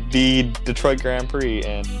the Detroit Grand Prix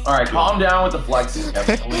and. All right, calm down with the flexes.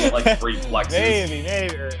 We get like 3 flexes.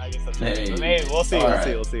 Maybe. Or I guess that's maybe. We'll see.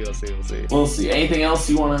 We'll see. Anything else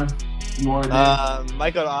you wanna do?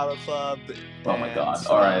 Might go to Auto Club. Oh my God.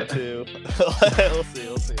 All right. Too. We'll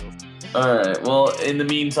see. All right. Well, in the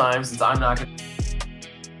meantime, since I'm not gonna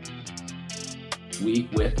this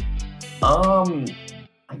week with,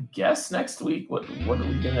 I guess next week, what are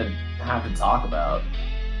we gonna have to talk about?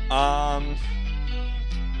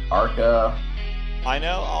 Arca. I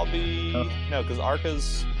know I'll be no, because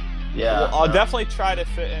Arca's. Yeah. Well, I'll definitely try to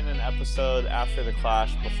fit in an episode after the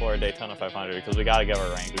Clash before Daytona 500 because we got to give our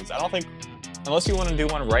rankings. I don't think unless you want to do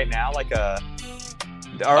one right now, like a.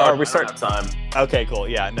 Or we start time. Okay, cool.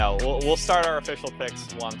 Yeah, no, we'll start our official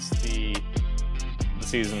picks once the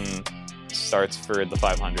season starts for the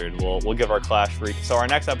 500. We'll give our Clash recap. So our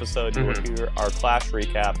next episode, you will hear our Clash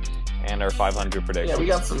recap and our 500 predictions. Yeah,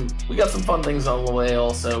 we got some fun things on the way.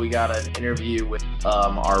 Also, we got an interview with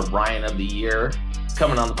our Ryan of the Year. It's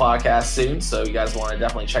coming on the podcast soon, so you guys want to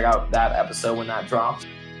definitely check out that episode when that drops.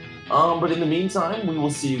 But in the meantime, we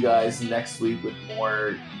will see you guys next week with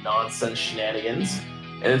more nonsense shenanigans.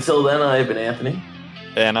 And until then, I have been Anthony.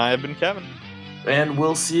 And I have been Kevin. And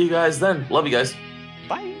we'll see you guys then. Love you guys.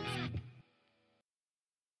 Bye.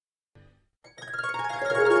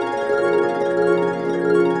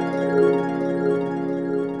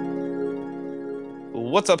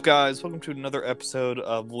 What's up, guys? Welcome to another episode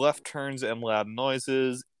of Left Turns and Loud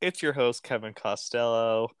Noises. It's your host, Kevin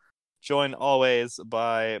Costello, joined always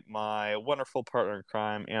by my wonderful partner in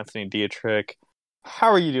crime, Anthony Dietrich.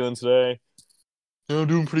 How are you doing today? Yeah, I'm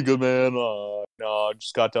doing pretty good, man. I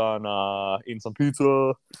just got done eating some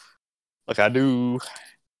pizza. Like I do.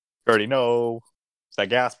 You already know. It's that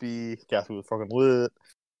Gatsby. Gatsby was fucking lit.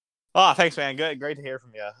 Thanks, man. Good. Great to hear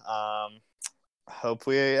from you. Hope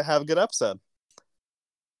we have a good episode.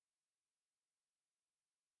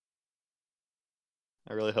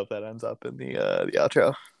 I really hope that ends up in the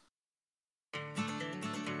outro.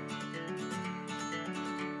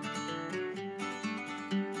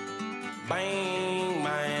 Bang,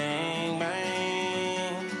 bang,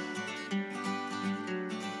 bang.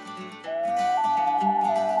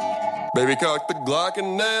 Baby, cock the Glock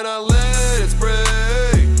and then I let it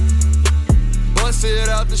spray. Bust it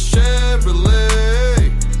out the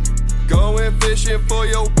Chevrolet. Going fishing for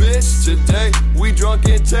your bitch today. We drunk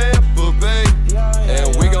in Tampa Bay.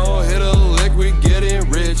 And we gon' hit a lick, we getting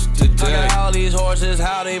rich today. I got all these horses,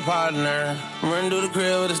 how they partner. Run through the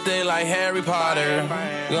crib to stay like Harry Potter.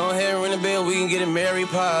 Go ahead and ring the bell, we can get it Mary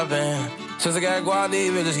poppin'. Since I got guap,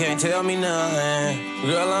 these bitches can't tell me nothing.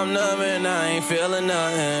 Girl, I'm numbing, I ain't feeling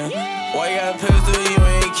nothing. Why you got a pistol, you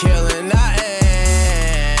ain't killing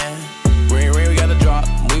nothing. Ring, we got the drop,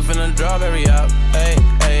 we finna drop every up. Hey,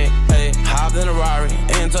 hey, hey, hopped in a Rari,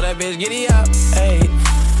 and told that bitch, giddy up. Hey,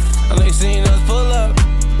 I know you seen us pull up.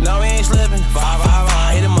 No, we ain't slipping.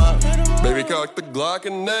 555, hit him up. Baby, cock the Glock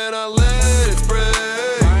and then I let it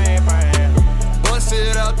spray. Bust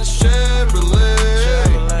it out the Chevrolet.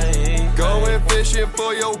 Going fishing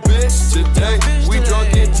for your bitch today. We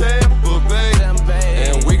drunk in Tampa Bay.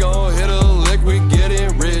 And we gon' hit a lick, we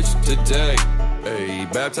getting rich today. Hey,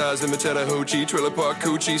 baptized in the Chattahoochee, trailer park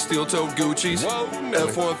coochie, steel-toed Gucci's.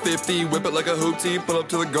 F-150, whip it like a hoopty, pull up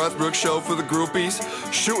to the Garth Brooks show for the groupies.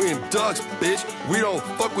 Shooting ducks, bitch, we don't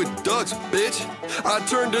fuck with ducks, bitch. I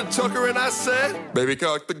turned to Tucker and I said, baby,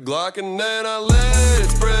 cock the Glock and then I let it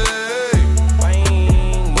spray.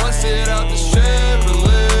 Bust it out the Chevrolet.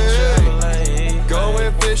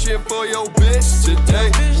 Going fishing for your bitch today.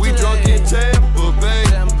 We drunk in Tampa Bay.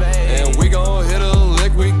 And we gon' hit a